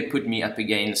 if you had to put me up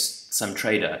against some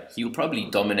trader, he'll probably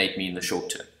dominate me in the short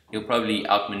term. He'll probably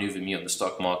outmaneuver me on the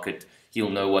stock market. He'll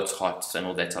know what's hot and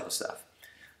all that type of stuff.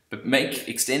 But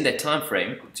extend that time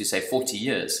frame to say 40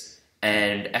 years,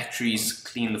 and actuaries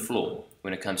clean the floor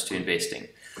when it comes to investing.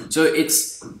 So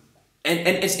it's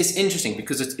interesting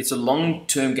because it's a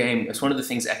long-term game. It's one of the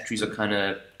things actuaries are kind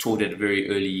of taught at a very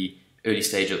early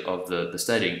stage of the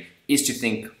studying, is to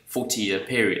think 40-year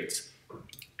periods.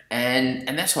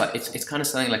 And that's why it's kind of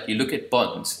something like you look at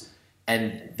bonds,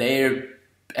 and they're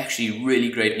actually really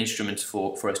great instruments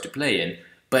for us to play in.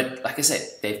 But like I said,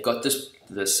 they've got this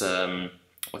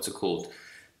what's it called?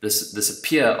 This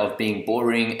appear of being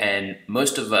boring, and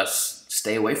most of us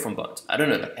stay away from bonds. I don't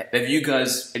know. Have you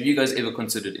guys ever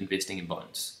considered investing in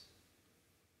bonds?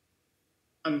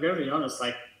 I'm very honest.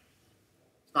 Like,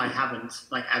 I haven't,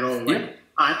 like, at all. Yeah.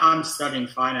 Like, I'm studying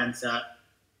finance at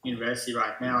university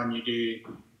right now, and you do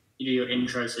your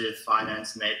intro to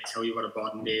finance, and they tell you what a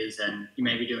bond is, and you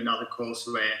maybe do another course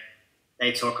where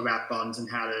they talk about bonds and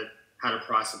how to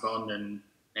price a bond and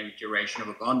maybe duration of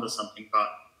a bond or something. But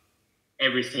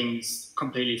everything's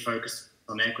completely focused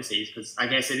on equities, because I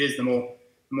guess it is the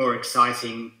more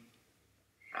exciting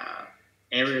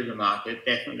area of the market,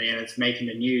 definitely, and it's making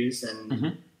the news.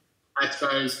 And I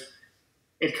suppose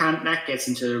that gets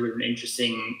into an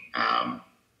interesting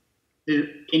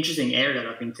area that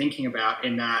I've been thinking about,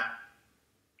 in that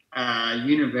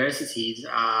universities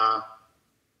are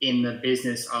in the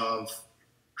business of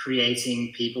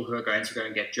creating people who are going to go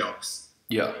and get jobs.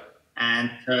 Yeah. And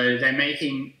so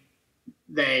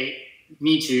they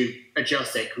need to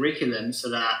adjust their curriculum so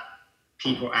that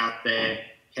people out there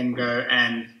can go,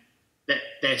 and that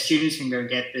their students can go and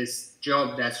get this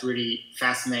job that's really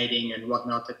fascinating and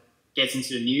whatnot, that gets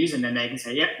into the news, and then they can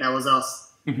say, yep, that was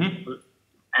us.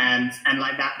 And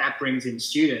like that brings in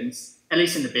students, at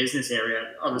least in the business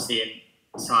area. Obviously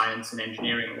in science and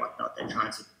engineering and whatnot, they're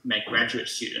trying to make graduate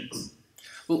students.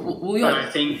 Well, yeah. But I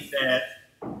think that,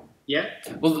 yeah.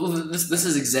 Well, this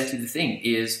is exactly the thing,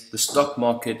 is the stock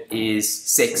market is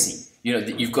sexy.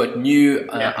 You've got new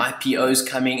IPOs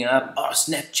coming up. Oh,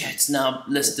 Snapchat's now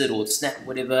listed, or Snap,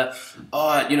 whatever.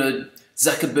 Oh,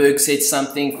 Zuckerberg said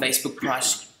something, Facebook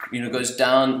price, goes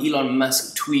down, Elon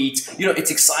Musk tweets.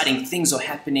 It's exciting. Things are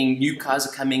happening. New cars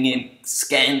are coming in,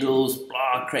 scandals,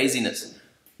 blah, craziness.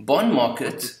 Bond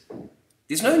market,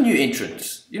 there's no new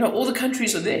entrants. All the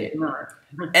countries are there. No.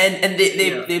 And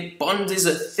their bond is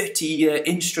a 30-year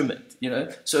instrument,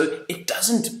 so it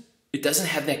doesn't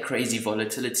have that crazy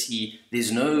volatility.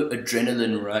 There's no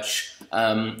adrenaline rush,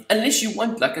 unless you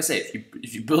want, like I say,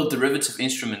 if you build derivative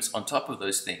instruments on top of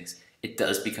those things, it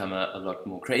does become a lot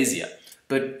more crazier.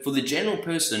 But for the general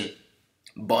person,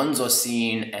 bonds are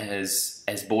seen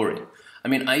as boring. I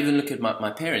mean, I even look at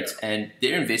my parents, and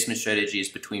their investment strategy is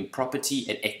between property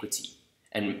and equity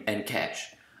and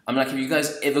cash. I'm like, have you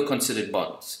guys ever considered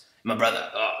bonds? My brother,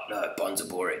 oh no, bonds are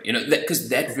boring. Because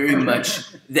that very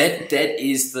much, that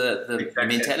is the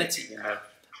mentality. Yeah.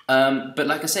 But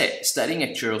like I say, studying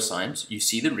actuarial science, you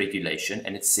see the regulation,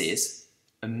 and it says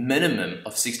a minimum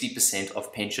of 60%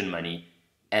 of pension money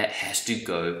has to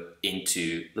go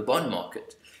into the bond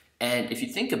market. And if you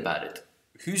think about it,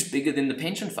 who's bigger than the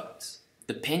pension funds?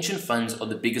 The pension funds are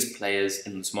the biggest players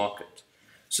in this market.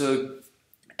 So,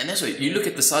 and that's why you look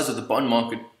at the size of the bond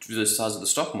market to the size of the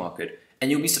stock market, and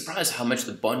you'll be surprised how much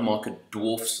the bond market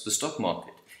dwarfs the stock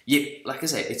market. Yet, like I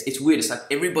say, it's weird. It's like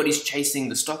everybody's chasing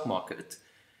the stock market,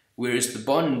 whereas the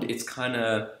bond, it's kind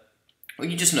of, well,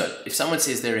 you just know. If someone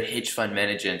says they're a hedge fund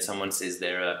manager and someone says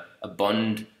they're a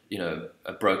bond,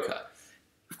 a broker,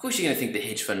 of course you're going to think the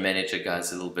hedge fund manager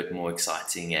guy's a little bit more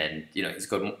exciting, and he's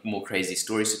got more crazy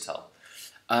stories to tell.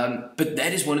 But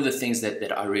that is one of the things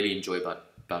that I really enjoy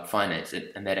about finance,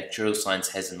 and that actuarial science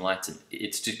has enlightened.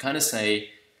 It's to kind of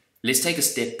say, let's take a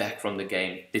step back from the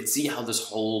game. Let's see how this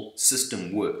whole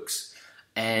system works.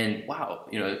 And wow,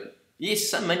 yes,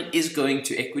 some money is going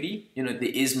to equity. There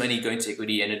is money going to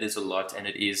equity, and it is a lot, and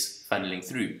it is funneling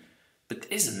through. But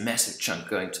there's a massive chunk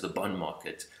going to the bond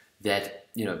market that,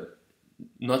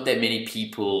 not that many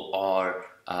people are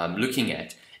looking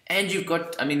at. And you've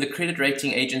got, I mean, the credit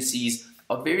rating agencies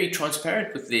are very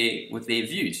transparent with their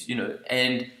views, you know,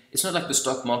 and it's not like the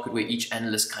stock market where each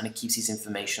analyst kind of keeps his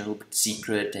information a little bit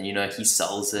secret and, you know, he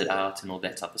sells it out and all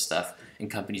that type of stuff, and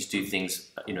companies do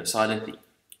things, you know, silently.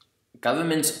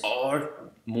 Governments are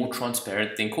more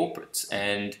transparent than corporates,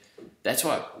 and that's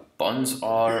why bonds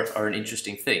are an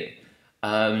interesting thing.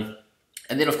 And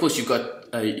then, of course, you've got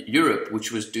Europe,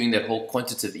 which was doing that whole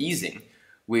quantitative easing,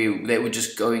 where they were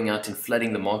just going out and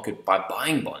flooding the market by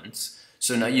buying bonds.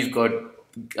 So now you've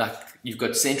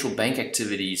got central bank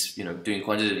activities, you know, doing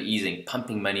quantitative easing,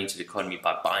 pumping money into the economy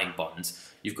by buying bonds.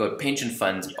 You've got pension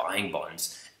funds buying bonds,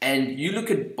 and you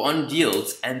look at bond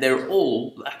yields, and they're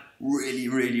all like really,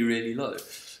 really, really low.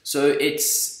 So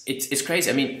it's crazy.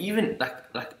 I mean, even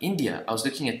like India, I was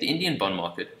looking at the Indian bond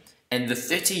market, and the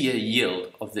 30-year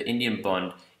yield of the Indian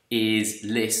bond is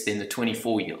less than the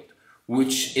 24 yield,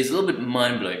 which is a little bit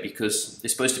mind-blowing because they're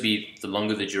supposed to be the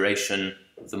longer the duration,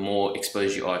 the more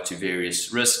exposed you are to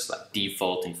various risks like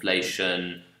default,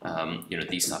 inflation, you know,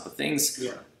 these type of things.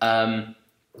 Yeah.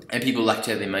 And people like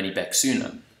to have their money back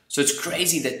sooner. So it's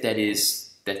crazy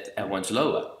that one's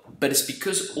lower. But it's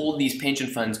because all these pension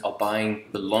funds are buying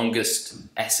the longest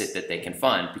asset that they can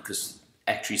find, because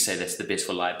actuaries say that's the best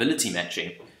for liability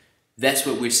matching. That's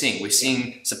what we're seeing. We're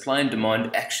seeing supply and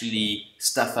demand actually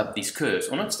stuff up these curves,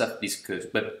 or not stuff up these curves,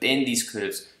 but bend these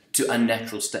curves to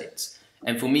unnatural states.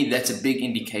 And for me, that's a big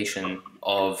indication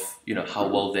of, you know, how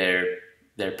well they're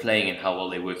playing and how well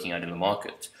they're working out in the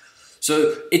market.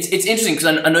 So it's interesting because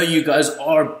I know you guys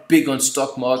are big on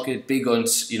stock market, big on,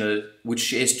 you know, which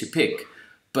shares to pick.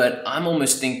 But I'm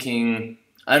almost thinking,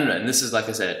 I don't know, and this is, like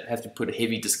I said, I have to put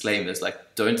heavy disclaimers,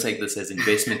 like don't take this as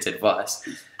investment advice.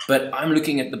 But I'm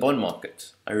looking at the bond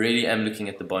market. I really am looking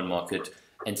at the bond market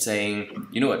and saying,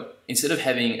 you know what, instead of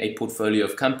having a portfolio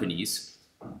of companies,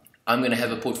 I'm going to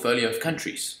have a portfolio of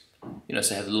countries. You know,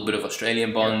 so I have a little bit of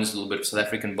Australian bonds, a little bit of South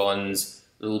African bonds,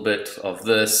 a little bit of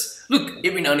this. Look,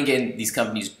 every now and again, these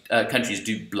countries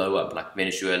do blow up, like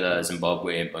Venezuela,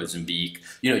 Zimbabwe, Mozambique.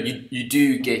 You know, you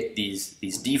do get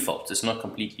these defaults. It's not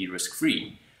completely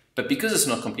risk-free. But because it's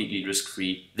not completely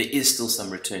risk-free, there is still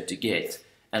some return to get.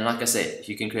 And like I said, if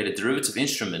you can create a derivative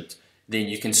instrument, then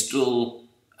you can still,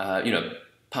 you know,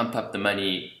 pump up the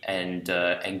money and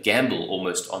gamble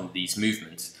almost on these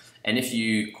movements. And if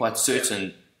you're quite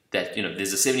certain that, you know,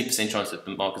 there's a 70% chance that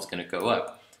the market's going to go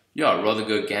up, yeah, I'd rather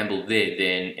go gamble there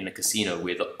than in a casino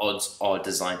where the odds are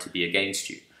designed to be against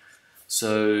you.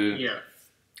 So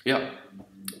yeah,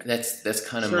 that's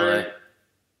kind of my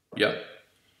Yeah,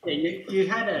 you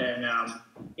had an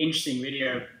interesting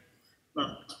video,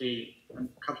 must be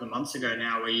a couple of months ago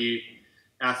now, where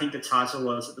I think the title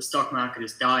was that the stock market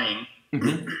is dying.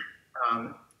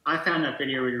 Mm-hmm. I found that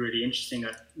video really, really interesting.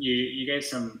 That you gave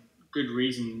some good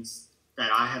reasons that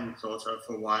I hadn't thought of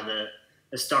for why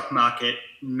the stock market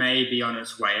may be on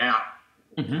its way out.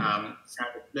 Mm-hmm. Sounds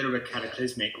a little bit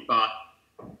cataclysmic, but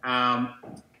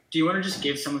do you want to just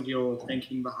give some of your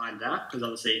thinking behind that? Because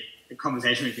obviously the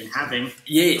conversation we've been having.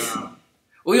 Yes.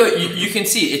 Well, yeah, you can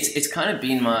see it's kind of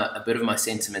been a bit of my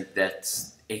sentiment that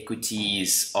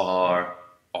equities are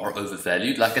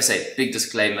overvalued. Like I say, big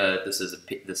disclaimer: this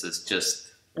is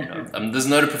just, you know, this is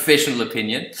not a professional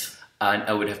opinion, and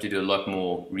I would have to do a lot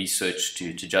more research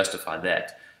to justify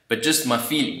that. But just my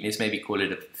feeling, let's maybe call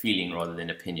it a feeling rather than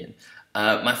opinion.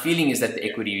 My feeling is that the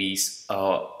equities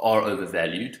are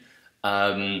overvalued,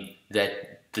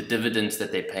 that the dividends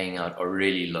that they're paying out are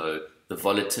really low, the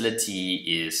volatility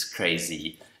is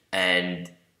crazy, and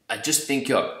I just think,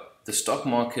 the stock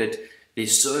market,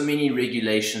 there's so many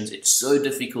regulations, it's so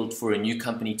difficult for a new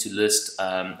company to list.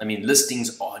 I mean,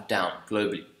 listings are down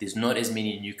globally. There's not as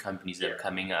many new companies that are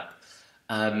coming up.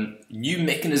 New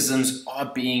mechanisms are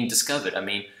being discovered. I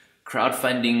mean,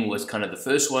 crowdfunding was kind of the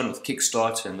first one with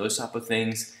Kickstarter and those type of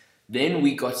things. Then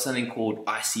we got something called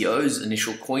ICOs,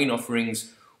 initial coin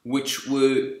offerings, which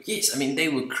were, yes, I mean, they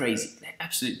were crazy,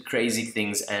 absolute crazy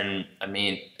things. And I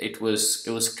mean, it was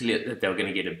clear that they were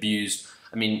going to get abused.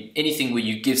 I mean, anything where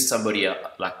you give somebody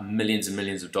like millions and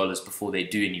millions of dollars before they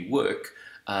do any work,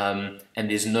 and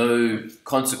there's no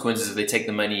consequences if they take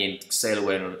the money and sail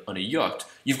away on a yacht,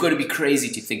 you've got to be crazy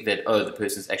to think that, oh, the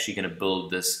person's actually going to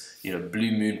build this, you know,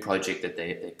 blue moon project that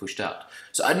they pushed out.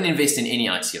 So I didn't invest in any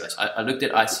ICOs. I looked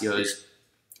at ICOs,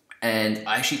 and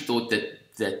I actually thought that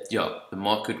the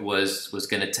market was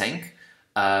going to tank.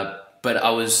 But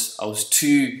I was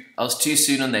too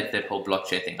soon on that whole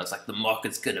blockchain thing. I was like, the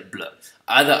market's gonna blow.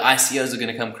 Either ICOs are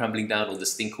gonna come crumbling down, or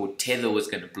this thing called Tether was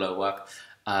gonna blow up.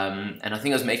 And I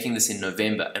think I was making this in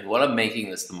November. And while I'm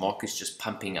making this, the market's just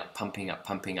pumping up.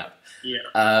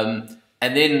 Yeah.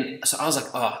 And then, so I was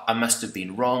like, oh, I must have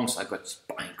been wrong. So I got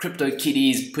buying crypto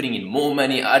kitties, putting in more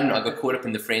money. I don't know, I got caught up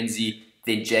in the frenzy.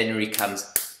 Then January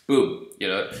comes, boom, you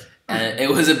know. And it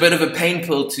was a bit of a pain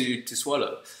pill to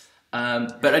swallow.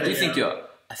 But I do think,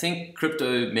 I think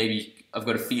crypto maybe, I've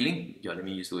got a feeling, let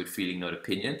me use the word feeling, not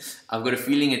opinion. I've got a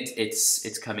feeling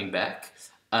it's coming back.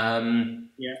 But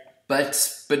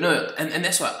no, and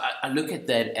that's why I look at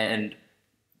that, and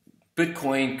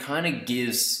Bitcoin kind of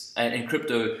gives, and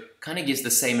crypto kind of gives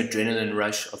the same adrenaline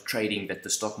rush of trading that the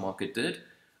stock market did,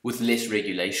 with less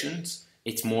regulations.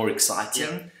 It's more exciting.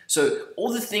 Yeah. So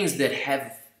all the things that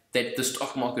the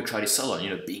stock market try to sell on, you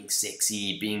know, being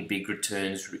sexy, being big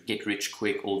returns, get rich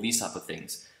quick, all these type of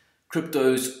things,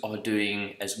 cryptos are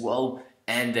doing as well,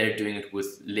 and they're doing it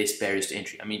with less barriers to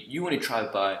entry. I mean, you want to try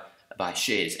to buy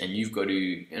shares, and you've got to,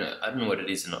 you know, I don't know what it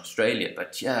is in Australia,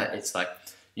 but yeah, it's like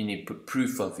you need to put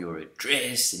proof of your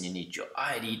address, and you need your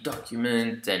ID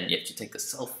document, and you have to take a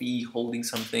selfie holding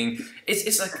something.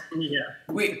 It's like,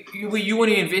 you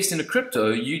want to invest in a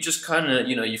crypto, you just kind of,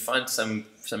 you know, you find some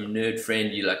nerd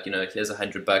friend, you like, you know, here's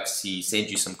 $100, he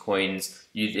sends you some coins,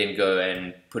 you then go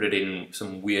and put it in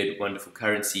some weird, wonderful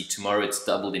currency. Tomorrow it's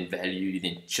doubled in value, you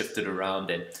then shift it around.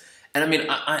 And I mean,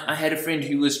 I had a friend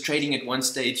who was trading at one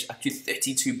stage up to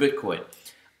 32 Bitcoin.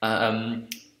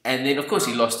 And then, of course,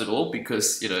 he lost it all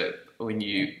because, you know, when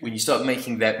you start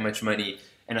making that much money,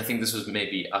 and I think this was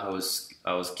maybe, I was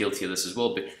guilty of this as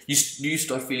well, but you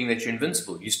start feeling that you're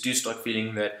invincible. You do start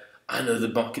feeling that I know the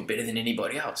market better than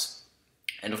anybody else.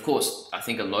 And of course, I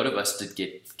think a lot of us did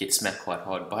get smacked quite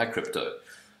hard by crypto.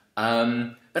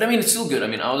 But I mean, it's still good. I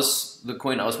mean, the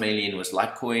coin I was mainly in was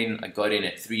Litecoin. I got in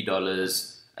at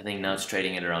 $3. I think now it's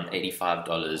trading at around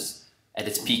 $85. At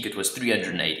its peak, it was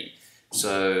 $380.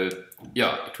 So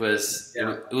yeah, it was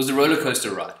a roller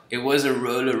coaster ride. It was a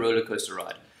roller coaster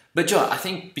ride. But yeah, I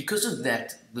think because of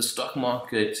that, the stock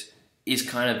market is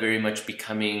kind of very much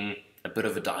becoming a bit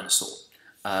of a dinosaur.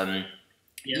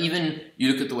 Even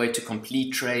you look at the way to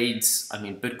complete trades. I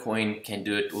mean, Bitcoin can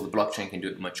do it, or the blockchain can do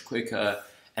it much quicker.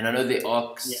 And I know there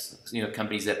are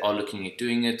companies that are looking at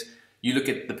doing it. You look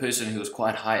at the person who was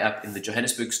quite high up in the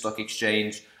Johannesburg Stock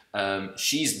Exchange.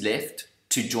 She's left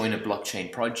to join a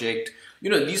blockchain project. You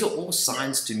know, these are all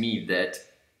signs to me that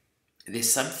there's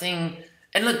something,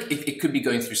 and look, it could be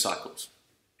going through cycles.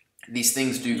 These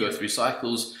things do go through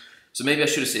cycles. So maybe I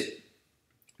should have said,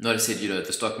 you know,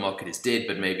 the stock market is dead,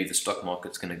 but maybe the stock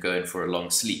market's going to go in for a long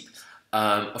sleep.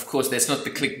 Of course, that's not the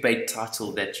clickbait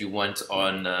title that you want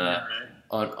on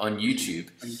YouTube.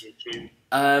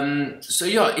 So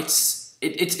yeah,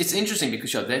 it's interesting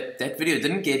because that video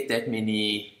didn't get that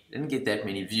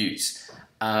many views.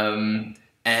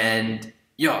 And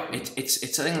yeah,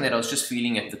 it's something that I was just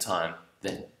feeling at the time,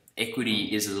 that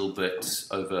equity is a little bit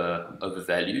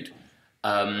overvalued.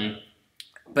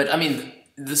 But I mean,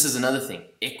 this is another thing.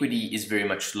 Equity is very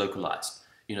much localized.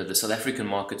 You know, the South African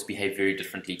markets behave very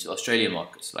differently to Australian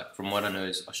markets. Like, from what I know,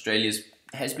 is Australia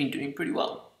has been doing pretty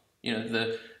well. You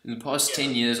know, in the past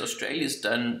 10 years, Australia's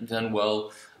done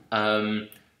well.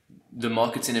 The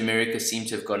markets in America seem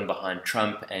to have gone behind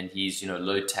Trump and his, you know,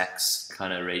 low tax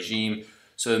kind of regime.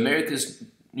 So America's,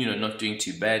 you know, not doing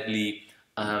too badly.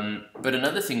 But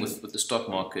another thing with the stock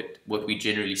market, what we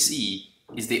generally see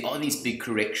is there are these big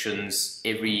corrections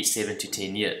every 7 to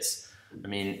 10 years. I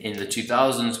mean, in the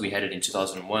 2000s, we had it in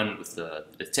 2001 with the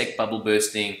tech bubble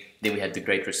bursting. Then we had the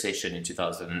Great Recession in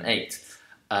 2008.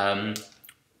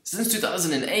 Since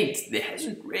 2008, there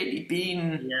hasn't really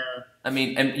been. I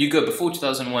mean, and you go before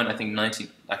 2001. I think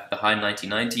like the high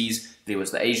 1990s, there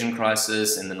was the Asian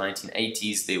crisis. In the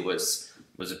 1980s, there was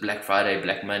it Black Friday,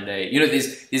 Black Monday. You know,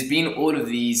 there's been all of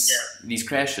these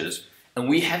crashes, and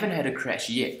we haven't had a crash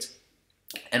yet.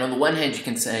 And on the one hand, you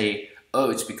can say, oh,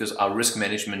 it's because our risk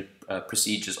management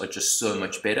procedures are just so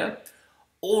much better,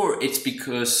 or it's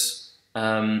because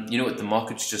you know what, the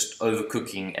market's just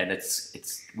overcooking and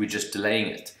we're just delaying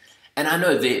it. And I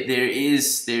know there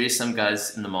is some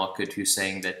guys in the market who are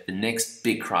saying that the next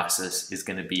big crisis is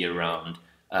going to be around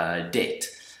debt,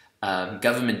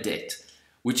 government debt,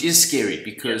 which is scary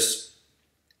because,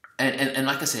 and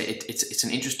like I say, it's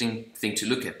an interesting thing to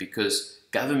look at because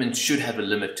governments should have a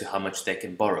limit to how much they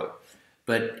can borrow.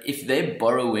 But if they're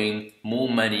borrowing more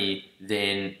money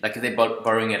than, like if they're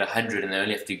borrowing at 100 and they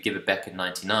only have to give it back at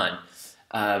 99,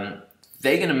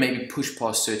 they're going to maybe push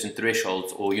past certain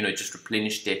thresholds or, you know, just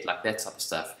replenish debt, like that type of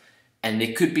stuff. And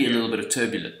there could be a little bit of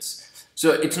turbulence.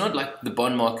 So it's not like the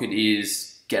bond market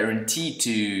is guaranteed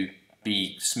to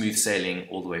be smooth sailing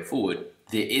all the way forward.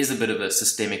 There is a bit of a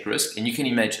systemic risk. And you can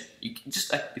imagine,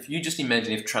 if you just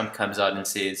imagine if Trump comes out and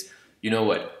says, you know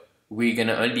what, we're going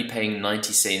to only be paying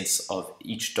 90 cents of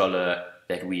each dollar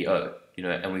that we owe,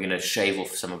 and we're going to shave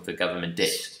off some of the government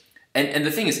debt. And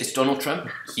the thing is, it's Donald Trump.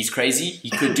 He's crazy. He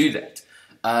could do that.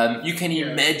 You can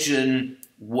imagine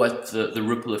what the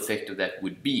ripple effect of that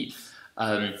would be.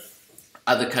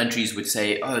 Other countries would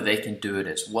say, oh, they can do it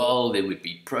as well. There would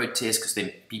be protests because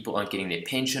then people aren't getting their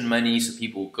pension money, so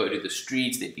people will go to the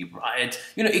streets, there'd be riots.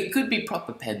 It could be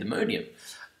proper pandemonium.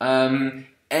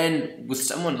 And with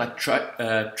someone like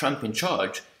Trump in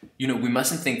charge, we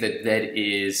mustn't think that that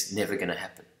is never going to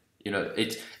happen.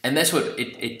 And that's what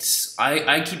it's.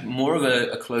 I keep more of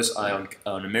a close eye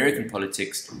on American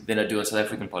politics than I do on South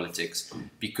African politics,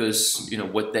 because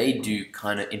what they do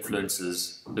kind of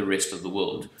influences the rest of the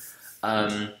world.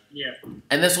 And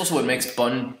that's also what makes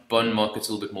bond markets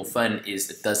a little bit more fun, is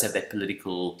it does have that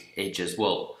political edge as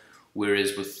well.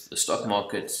 Whereas with the stock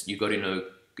markets, you got to know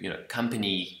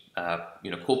company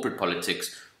corporate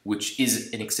politics, which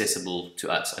is inaccessible to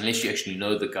us unless you actually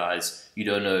know the guys. You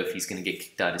don't know if he's going to get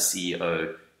kicked out as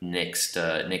CEO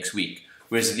next week.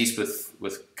 Whereas at least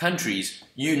with countries,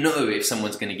 if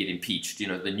someone's going to get impeached.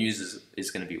 The news is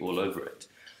going to be all over it.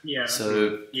 Yeah.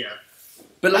 So yeah.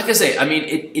 But like I say, I mean,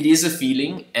 it is a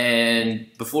feeling. And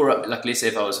before, like let's say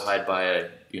if I was hired by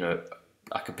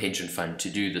like a pension fund to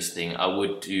do this thing, I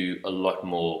would do a lot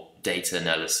more data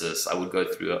analysis. I would go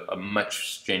through a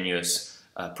much strenuous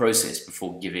process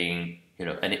before giving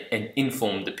an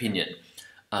informed opinion,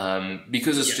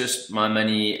 because it's just my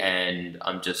money and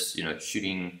I'm just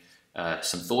shooting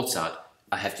some thoughts out.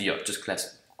 I have to just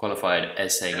qualify it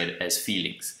as saying it as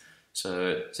feelings.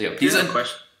 So yeah, please.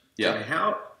 Question. Yeah.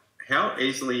 How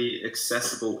easily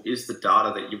accessible is the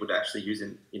data that you would actually use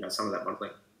in some of that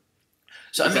modeling?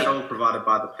 So is that all provided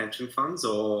by the pension funds,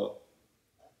 or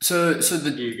do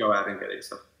you go out and get it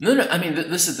yourself? No. I mean,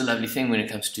 this is the lovely thing when it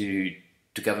comes to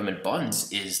government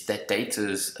bonds, is that data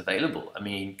is available. I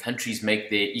mean, countries make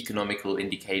their economical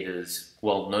indicators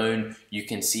well known. You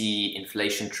can see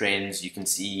inflation trends. You can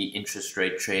see interest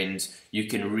rate trends. You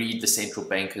can read the central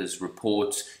bankers'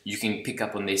 reports. You can pick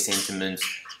up on their sentiments.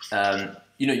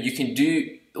 You can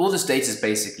do all this data is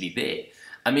basically there.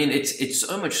 I mean, it's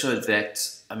so much so that,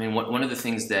 I mean, one of the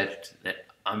things that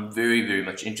I'm very, very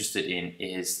much interested in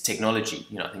is technology.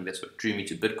 I think that's what drew me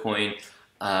to Bitcoin.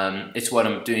 It's what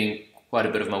I'm doing quite a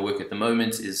bit of my work at the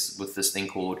moment, is with this thing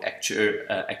called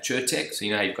ActureTech. So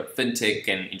how you've got FinTech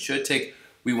and InsurTech.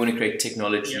 We want to create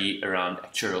technology around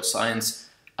actuarial science.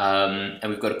 And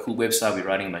we've got a cool website. We're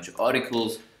writing a bunch of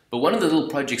articles. But one of the little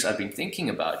projects I've been thinking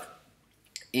about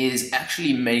is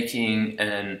actually making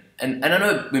and I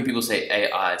know when people say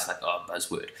AI, it's like, oh,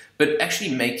 buzzword, but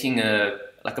actually making a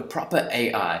proper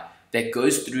AI that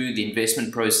goes through the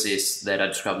investment process that I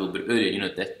described a little bit earlier,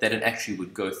 that it actually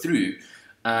would go through,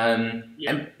 and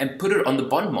put it on the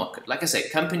bond market. Like I say,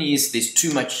 companies, there's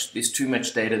too much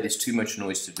data, there's too much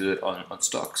noise to do it on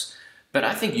stocks. But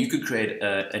I think you could create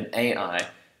an AI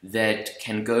that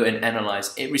can go and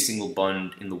analyze every single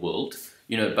bond in the world,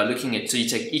 by looking at, so you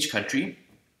take each country,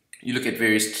 you look at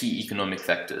various key economic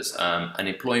factors,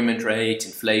 unemployment rate,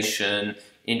 inflation,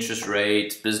 interest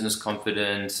rate, business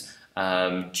confidence,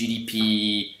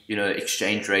 GDP,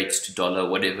 exchange rates to dollar,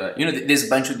 whatever. There's a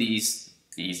bunch of these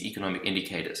economic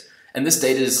indicators. And this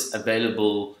data is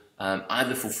available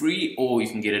either for free, or you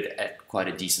can get it at quite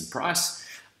a decent price.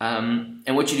 And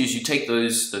what you do is you take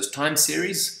those time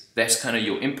series, that's kind of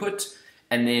your input.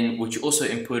 And then what you also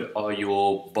input are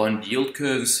your bond yield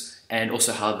curves, and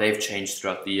also how they've changed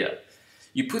throughout the year.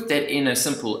 You put that in a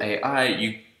simple AI,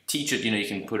 you teach it, you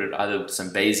can put it either with some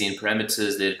Bayesian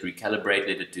parameters, let it recalibrate,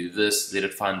 let it do this, let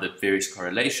it find the various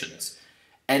correlations.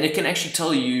 And it can actually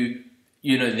tell you,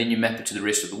 then you map it to the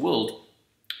rest of the world,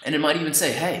 and it might even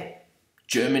say, hey,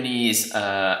 Germany is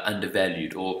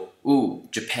undervalued, or, ooh,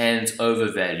 Japan's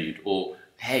overvalued, or,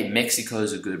 hey,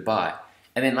 Mexico's a good buy.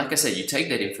 And then, like I said, you take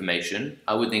that information.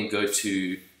 I would then go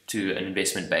to an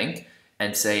investment bank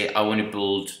and say, I want to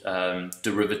build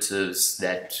derivatives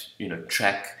that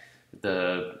track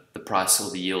the price or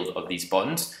the yield of these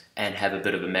bonds and have a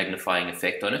bit of a magnifying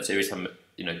effect on it. So every time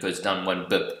it goes down 1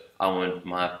 bip, I want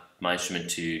my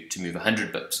instrument to move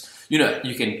 100 bips.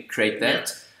 You can create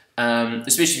that.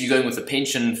 Especially if you're going with a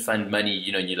pension fund money,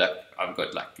 and you're like, I've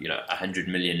got 100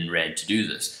 million rand to do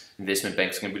this. Investment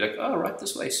bank's going to be like, oh, right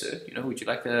this way, sir. Would you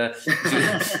like a,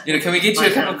 can we get you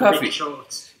a cup of coffee?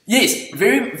 Yes,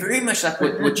 very, very much like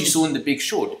what you saw in The Big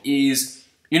Short is,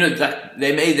 that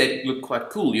they made that look quite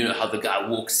cool. How the guy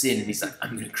walks in and he's like,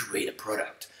 I'm going to create a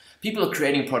product. People are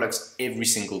creating products every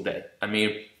single day. I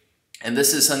mean, and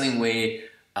this is something where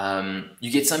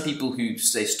you get some people who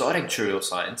say start actuarial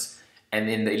science and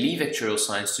then they leave actuarial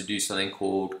science to do something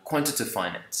called quantitative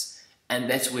finance. and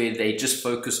that's where they just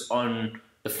focus on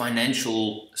the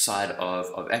financial side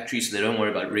of actuaries, so they don't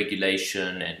worry about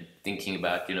regulation and thinking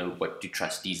about, what do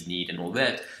trustees need and all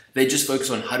that. They just focus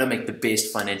on how to make the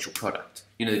best financial product.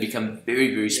 They become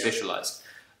very, very specialized.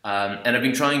 And I've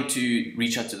been trying to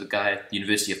reach out to the guy at the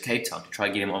University of Cape Town to try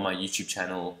and get him on my YouTube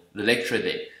channel, the lecturer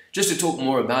there, just to talk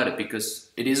more about it,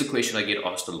 because it is a question I get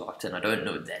asked a lot and I don't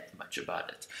know that much about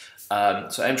it.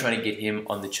 So I'm trying to get him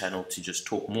on the channel to just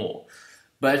talk more.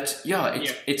 But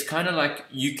it's kind of like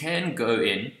you can go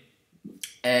in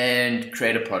and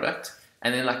create a product,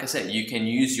 and then, like I said, you can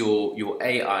use your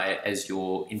AI as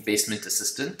your investment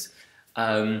assistant.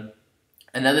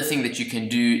 Another thing that you can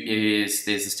do is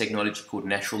there's this technology called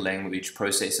natural language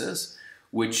processors,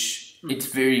 which it's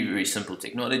very, very simple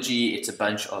technology. It's a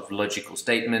bunch of logical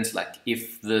statements like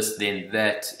if this, then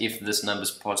that, if this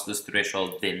number's past this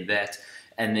threshold, then that.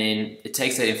 And then it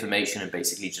takes that information and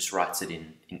basically just writes it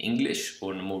in English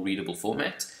or in a more readable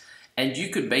format. And you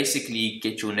could basically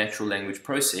get your natural language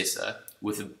processor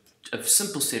with a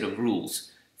simple set of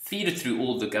rules, feed it through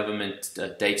all the government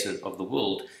data of the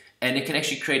world, and it can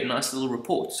actually create a nice little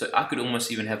report. So I could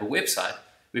almost even have a website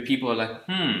where people are like,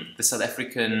 the South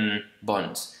African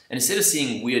bonds. And instead of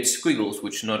seeing weird squiggles,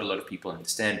 which not a lot of people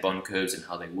understand, bond curves and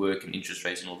how they work and interest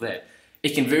rates and all that,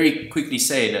 it can very quickly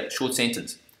say in a short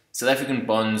sentence, South African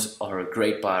bonds are a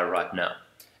great buy right now.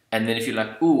 And then if you're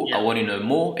like, I want to know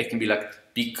more, it can be like,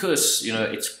 because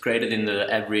it's greater than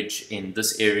the average in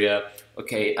this area,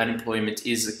 okay, unemployment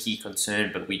is a key concern,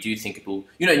 but we do think it will,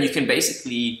 and you can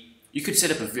basically, you could set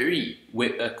up a very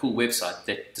cool website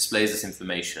that displays this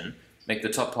information, make the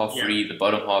top half free, the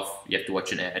bottom half, you have to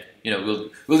watch an ad. We'll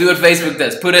do what Facebook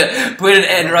does, put an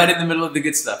ad right in the middle of the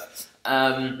good stuff.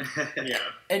 And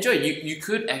Joe, you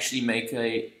could actually make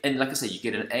and like I said, you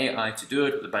get an AI to do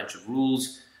it with a bunch of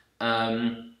rules,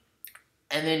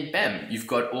 and then bam, you've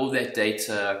got all that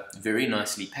data very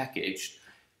nicely packaged,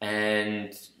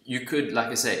 and you could, like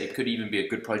I say, it could even be a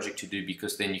good project to do,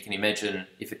 because then you can imagine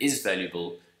if it is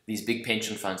valuable, these big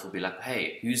pension funds will be like,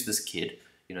 hey, who's this kid?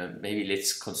 Maybe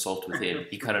let's consult with him.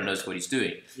 He kind of knows what he's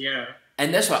doing. Yeah.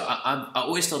 And that's why I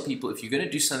always tell people, if you're going to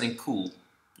do something cool,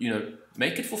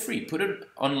 make it for free. Put it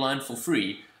online for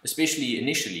free, especially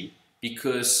initially,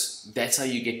 because that's how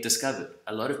you get discovered.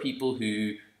 A lot of people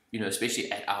who, especially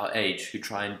at our age, who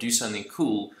try and do something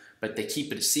cool, but they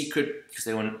keep it a secret because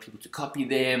they want people to copy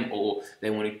them, or they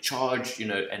want to charge,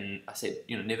 and I said,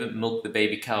 never milk the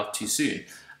baby cow too soon.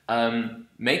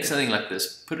 Make something like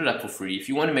this, put it up for free. If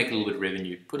you want to make a little bit of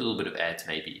revenue, put a little bit of ads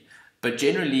maybe. But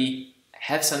generally,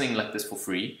 have something like this for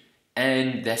free,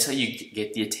 and that's how you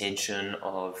get the attention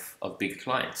of bigger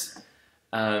clients.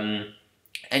 And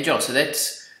yeah, so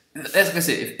that's like I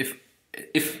said,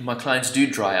 if my clients do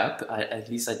dry up, at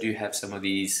least I do have some of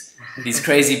these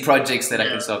crazy projects that I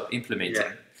can start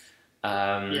implementing.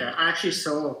 I actually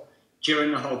saw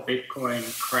during the whole Bitcoin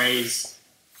craze,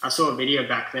 I saw a video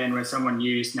back then where someone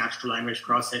used natural language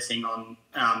processing on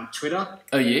Twitter.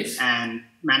 Oh yes, and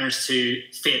managed to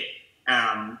fit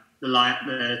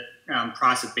the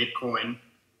price of Bitcoin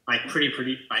like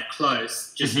pretty like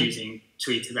close, just using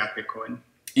tweets about Bitcoin.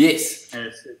 Yes, and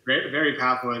it's very, very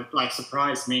powerful. It like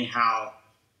surprised me how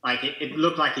like it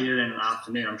looked like he did it in an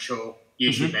afternoon. I'm sure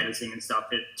YouTube editing and stuff,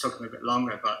 it took him a bit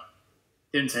longer, but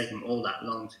it didn't take him all that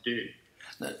long to do.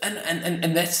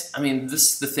 And that's,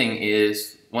 the thing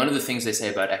is, one of the things they say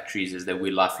about actuaries is that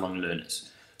we're lifelong learners.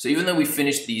 So even though we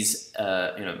finished these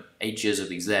 8 years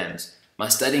of exams, my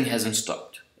studying hasn't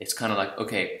stopped. It's kind of like,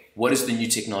 okay, what is the new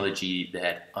technology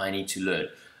that I need to learn?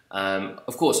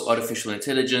 Of course, artificial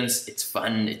intelligence, it's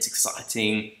fun, it's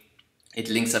exciting. It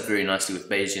links up very nicely with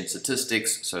Bayesian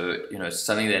statistics. So, it's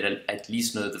something that I at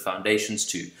least know the foundations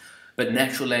to. But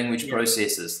natural language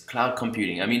processors, cloud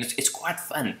computing, it's quite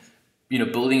fun,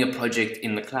 building a project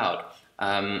in the cloud.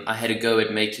 I had a go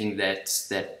at making that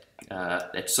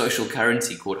social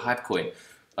currency called Hypecoin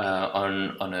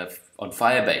on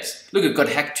Firebase. Look, it got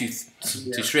hacked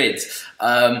to shreds,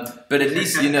 but at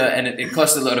least and it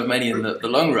cost a lot of money in the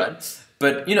long run.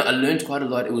 But I learned quite a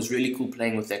lot. It was really cool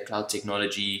playing with that cloud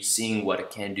technology, seeing what it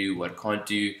can do, what it can't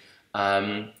do.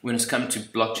 When it's come to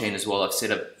blockchain as well, I've set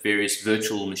up various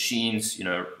virtual machines,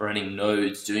 running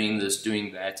nodes, doing this,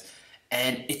 doing that,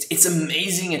 and it's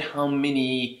amazing at how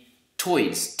many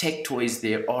tech toys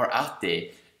there are out there,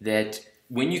 that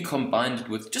when you combine it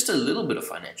with just a little bit of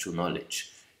financial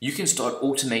knowledge, you can start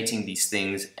automating these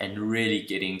things and really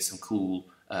getting some cool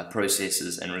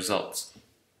processes and results.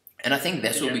 And I think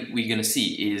that's what we're going to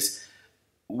see is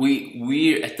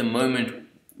we at the moment,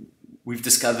 we've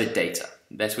discovered data.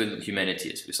 That's where humanity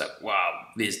is. It's like, wow,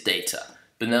 there's data.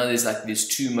 But now there's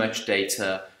too much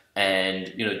data,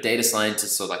 and data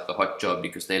scientists are like the hot job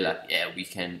because they're like, yeah, we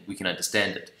can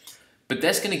understand it. But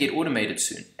that's going to get automated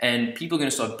soon, and people are going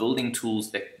to start building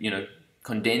tools that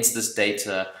condense this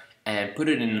data and put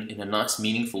it in a nice,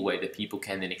 meaningful way that people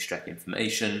can then extract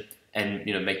information and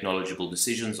make knowledgeable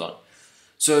decisions on.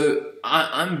 So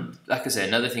I'm like I say,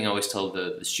 another thing I always tell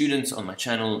the students on my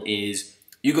channel is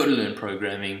you got to learn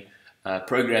programming.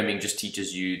 Programming just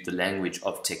teaches you the language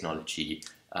of technology,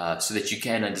 so that you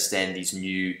can understand these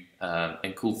new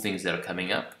and cool things that are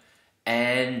coming up.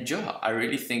 And yeah, I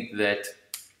really think that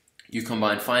you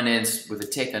combine finance with a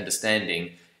tech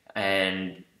understanding,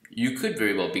 and you could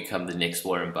very well become the next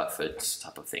Warren Buffett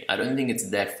type of thing. I don't think it's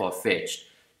that far-fetched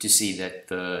to see that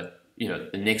the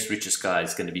next richest guy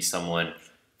is going to be someone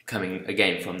coming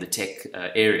again from the tech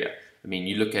area. I mean,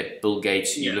 you look at Bill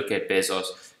Gates, you look at Bezos,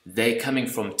 they're coming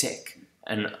from tech,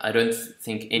 and I don't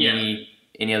think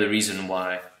any other reason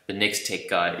why the next tech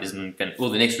guy isn't going, well,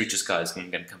 the next richest guy is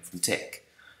going to come from tech.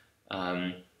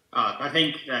 I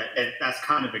think that's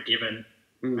kind of a given.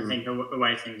 I think the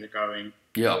way things are going,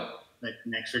 the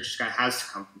next richest guy has to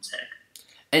come from tech.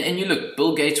 And you look,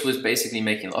 Bill Gates was basically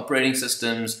making operating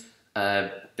systems.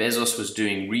 Bezos was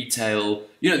doing retail.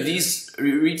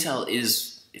 Retail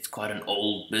it's quite an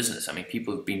old business. I mean,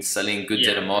 people have been selling goods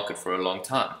at a market for a long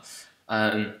time.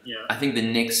 I think the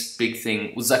next big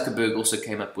thing, well, Zuckerberg also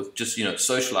came up with just,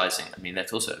 socializing. I mean,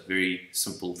 that's also a very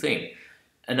simple thing.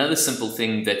 Another simple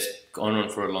thing that's gone on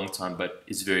for a long time but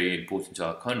is very important to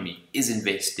our economy is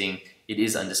investing. It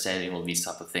is understanding all these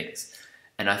type of things.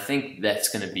 And I think that's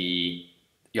going to be,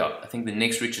 I think the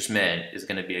next richest man is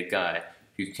going to be a guy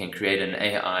who can create an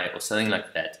AI or something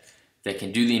like that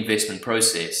can do the investment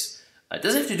process.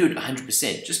 Doesn't have to do it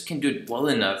 100%, just can do it well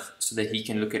enough so that he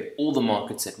can look at all the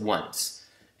markets at once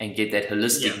and get that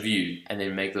holistic view and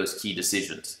then make those key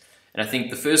decisions. And I think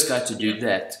the first guy to do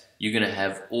that, you're going to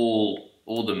have all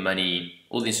the money,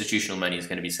 all the institutional money is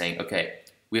going to be saying, okay,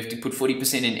 we have to put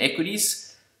 40% in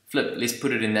equities, let's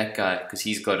put it in that guy because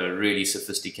he's got a really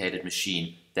sophisticated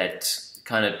machine that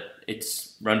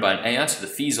it's run by an AI, so the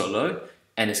fees are low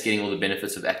and it's getting all the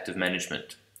benefits of active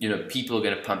management. People are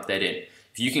going to pump that in.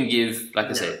 If you can give, like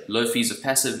I say, low fees of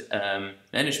passive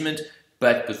management,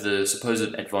 but with the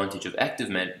supposed advantage of active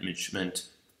management,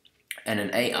 and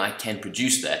an AI can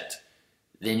produce that,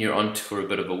 then you're on for a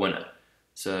bit of a winner.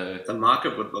 So the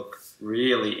market would look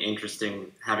really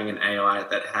interesting having an AI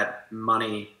that had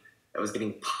money that was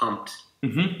getting pumped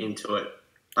into it,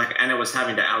 and it was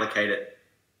having to allocate it.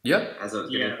 As it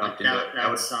was getting pumped into it.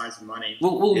 That was size of money.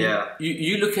 Well,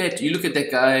 you look at that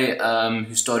guy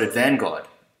who started Vanguard.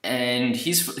 And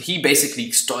he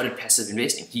basically started passive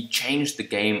investing. He changed the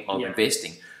game of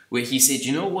investing, where he said,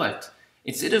 you know what?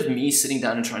 Instead of me sitting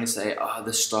down and trying to say,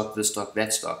 this stock,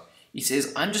 that stock, he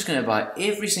says, I'm just going to buy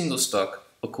every single stock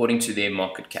according to their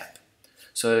market cap.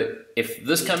 So if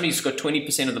this company's got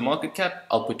 20% of the market cap,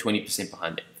 I'll put 20%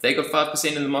 behind it. If they got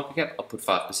 5% of the market cap, I'll put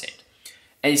 5%.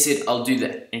 And he said, I'll do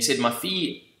that. And he said, my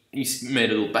fee, he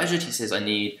made a little budget. He says, I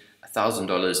need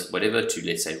 $1,000, whatever, to,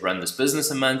 let's say, run this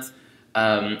business a month.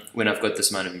 When I've got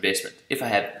this amount of investment. If I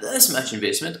have this much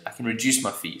investment, I can reduce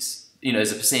my fees,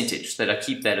 as a percentage, so that I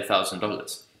keep that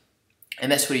 $1,000. And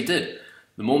that's what he did.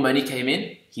 The more money came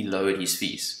in, he lowered his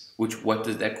fees. What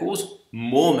did that cause?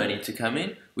 More money to come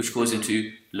in, which caused him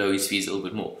to lower his fees a little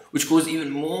bit more, which caused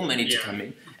even more money to come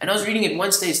in. And I was reading at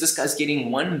one stage, this guy's getting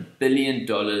 $1 billion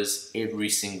every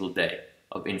single day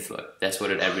of inflow. That's what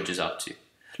it averages out to.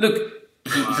 Look,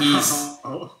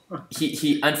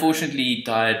 he unfortunately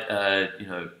died,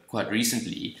 quite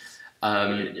recently,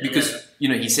 because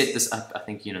he set this up, I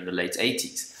think, in the late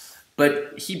 80s.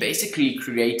 But he basically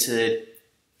created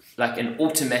like an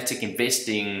automatic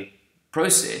investing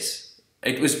process.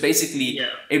 It was basically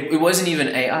it wasn't even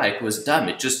AI. It was dumb.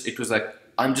 It was like,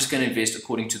 I'm just going to invest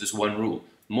according to this one rule: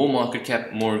 more market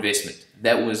cap, more investment.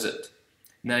 That was it.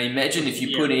 Now imagine if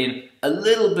you put in a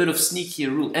little bit of sneakier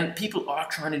rule, and people are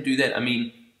trying to do that. I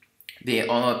mean, there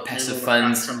are passive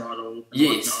funds,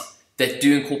 that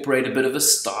do incorporate a bit of a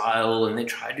style, and they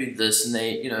try to do this, and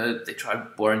they try to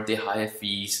warrant their higher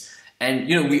fees. And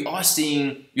we are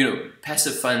seeing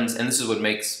passive funds, and this is what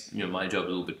makes my job a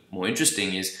little bit more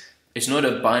interesting. Is it's not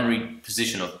a binary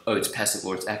position of it's passive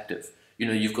or it's active.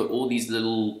 You've got all these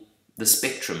the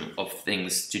spectrum of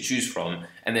things to choose from,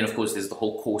 and then of course there's the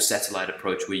whole core satellite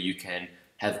approach where you can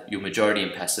have your majority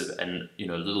in passive and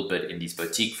a little bit in these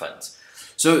boutique funds.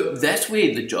 So that's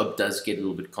where the job does get a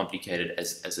little bit complicated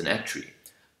as an actuary.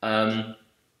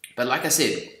 But like I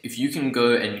said, if you can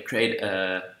go and create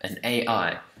an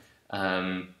AI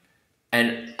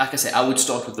And like I say, I would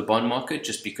start with the bond market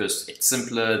just because it's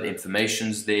simpler, the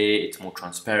information's there, it's more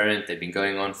transparent, they've been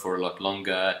going on for a lot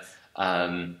longer.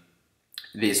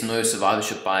 There's no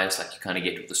survivorship bias like you kind of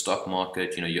get with the stock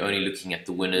market. You know, you're only looking at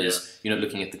the winners. You're not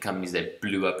looking at the companies that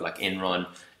blew up like Enron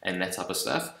and that type of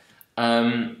stuff.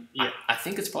 I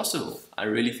think it's possible. I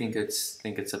really think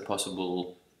it's a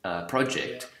possible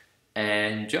project,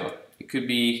 and it could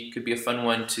be a fun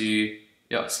one to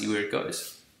see where it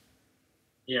goes.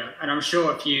 Yeah, and I'm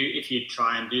sure if you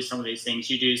try and do some of these things,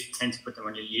 you do tend to put them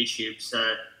on your YouTube.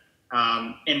 So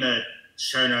in the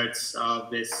show notes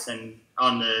of this and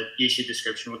on the YouTube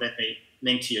description, we'll definitely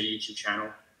link to your YouTube channel.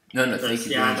 No, thank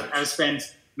you very much. I've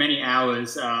spent many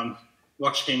hours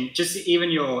watching just even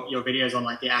your videos on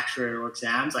like the actuarial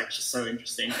exams. Like, it's just so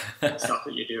interesting stuff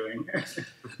that you're doing.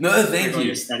 No, thank you.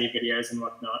 Your study videos and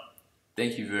whatnot.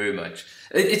 Thank you very much.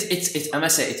 It's I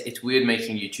must say it's weird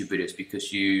making YouTube videos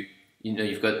because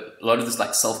you've got a lot of this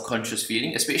like self-conscious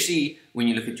feeling, especially when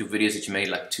you look at your videos that you made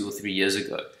like 2 or 3 years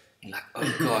ago. You're like,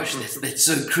 oh gosh, that's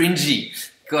so cringy.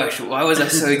 Gosh, why was I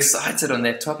so excited on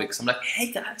that topic? So I'm like,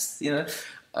 hey guys, so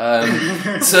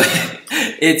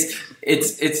it's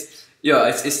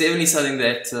definitely something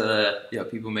that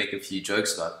people make a few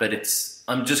jokes about. But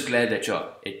I'm just glad that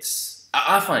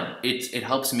I find it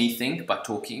helps me think by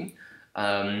talking.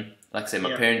 Like I say,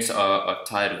 my parents are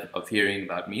tired of hearing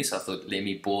about me, so I thought, let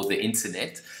me bore the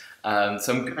internet.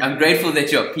 So I'm grateful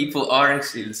that people are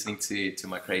actually listening to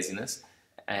my craziness.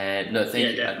 And no, thank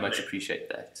you. Definitely. I'd much appreciate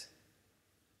that.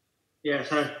 Yeah,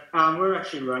 so we're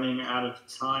actually running out of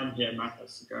time here. Matt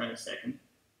has to go in a second.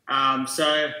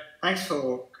 So thanks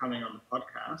for coming on the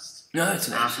podcast. No, it's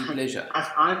an absolute pleasure.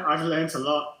 I've learned a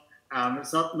lot.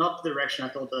 It's not the direction I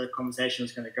thought the conversation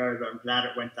was going to go, but I'm glad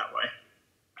it went that way.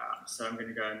 So I'm going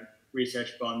to go and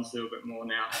research bonds a little bit more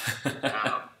now.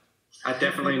 I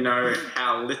definitely know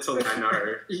how little I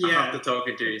know after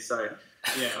talking to you, so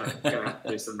I'm going to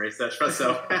do some research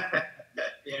myself.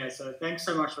 Yeah, so thanks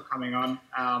so much for coming on.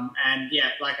 And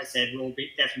like I said, we'll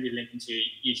definitely be linking to your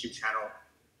YouTube channel,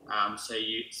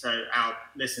 so our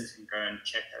listeners can go and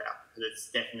check that out, because it's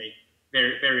definitely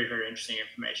very, very, very interesting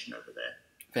information over there.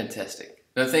 Fantastic.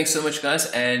 No, thanks so much, guys.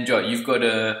 And you've got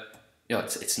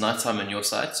it's nighttime on your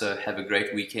side, so have a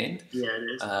great weekend. Yeah, it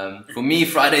is. For me,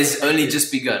 Friday's only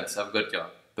just begun, so I've got a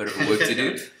bit of work to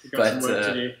do.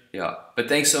 But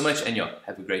thanks so much, and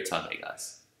have a great time,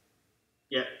 guys.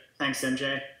 Yeah, thanks,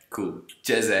 MJ. Cool.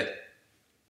 Cheers,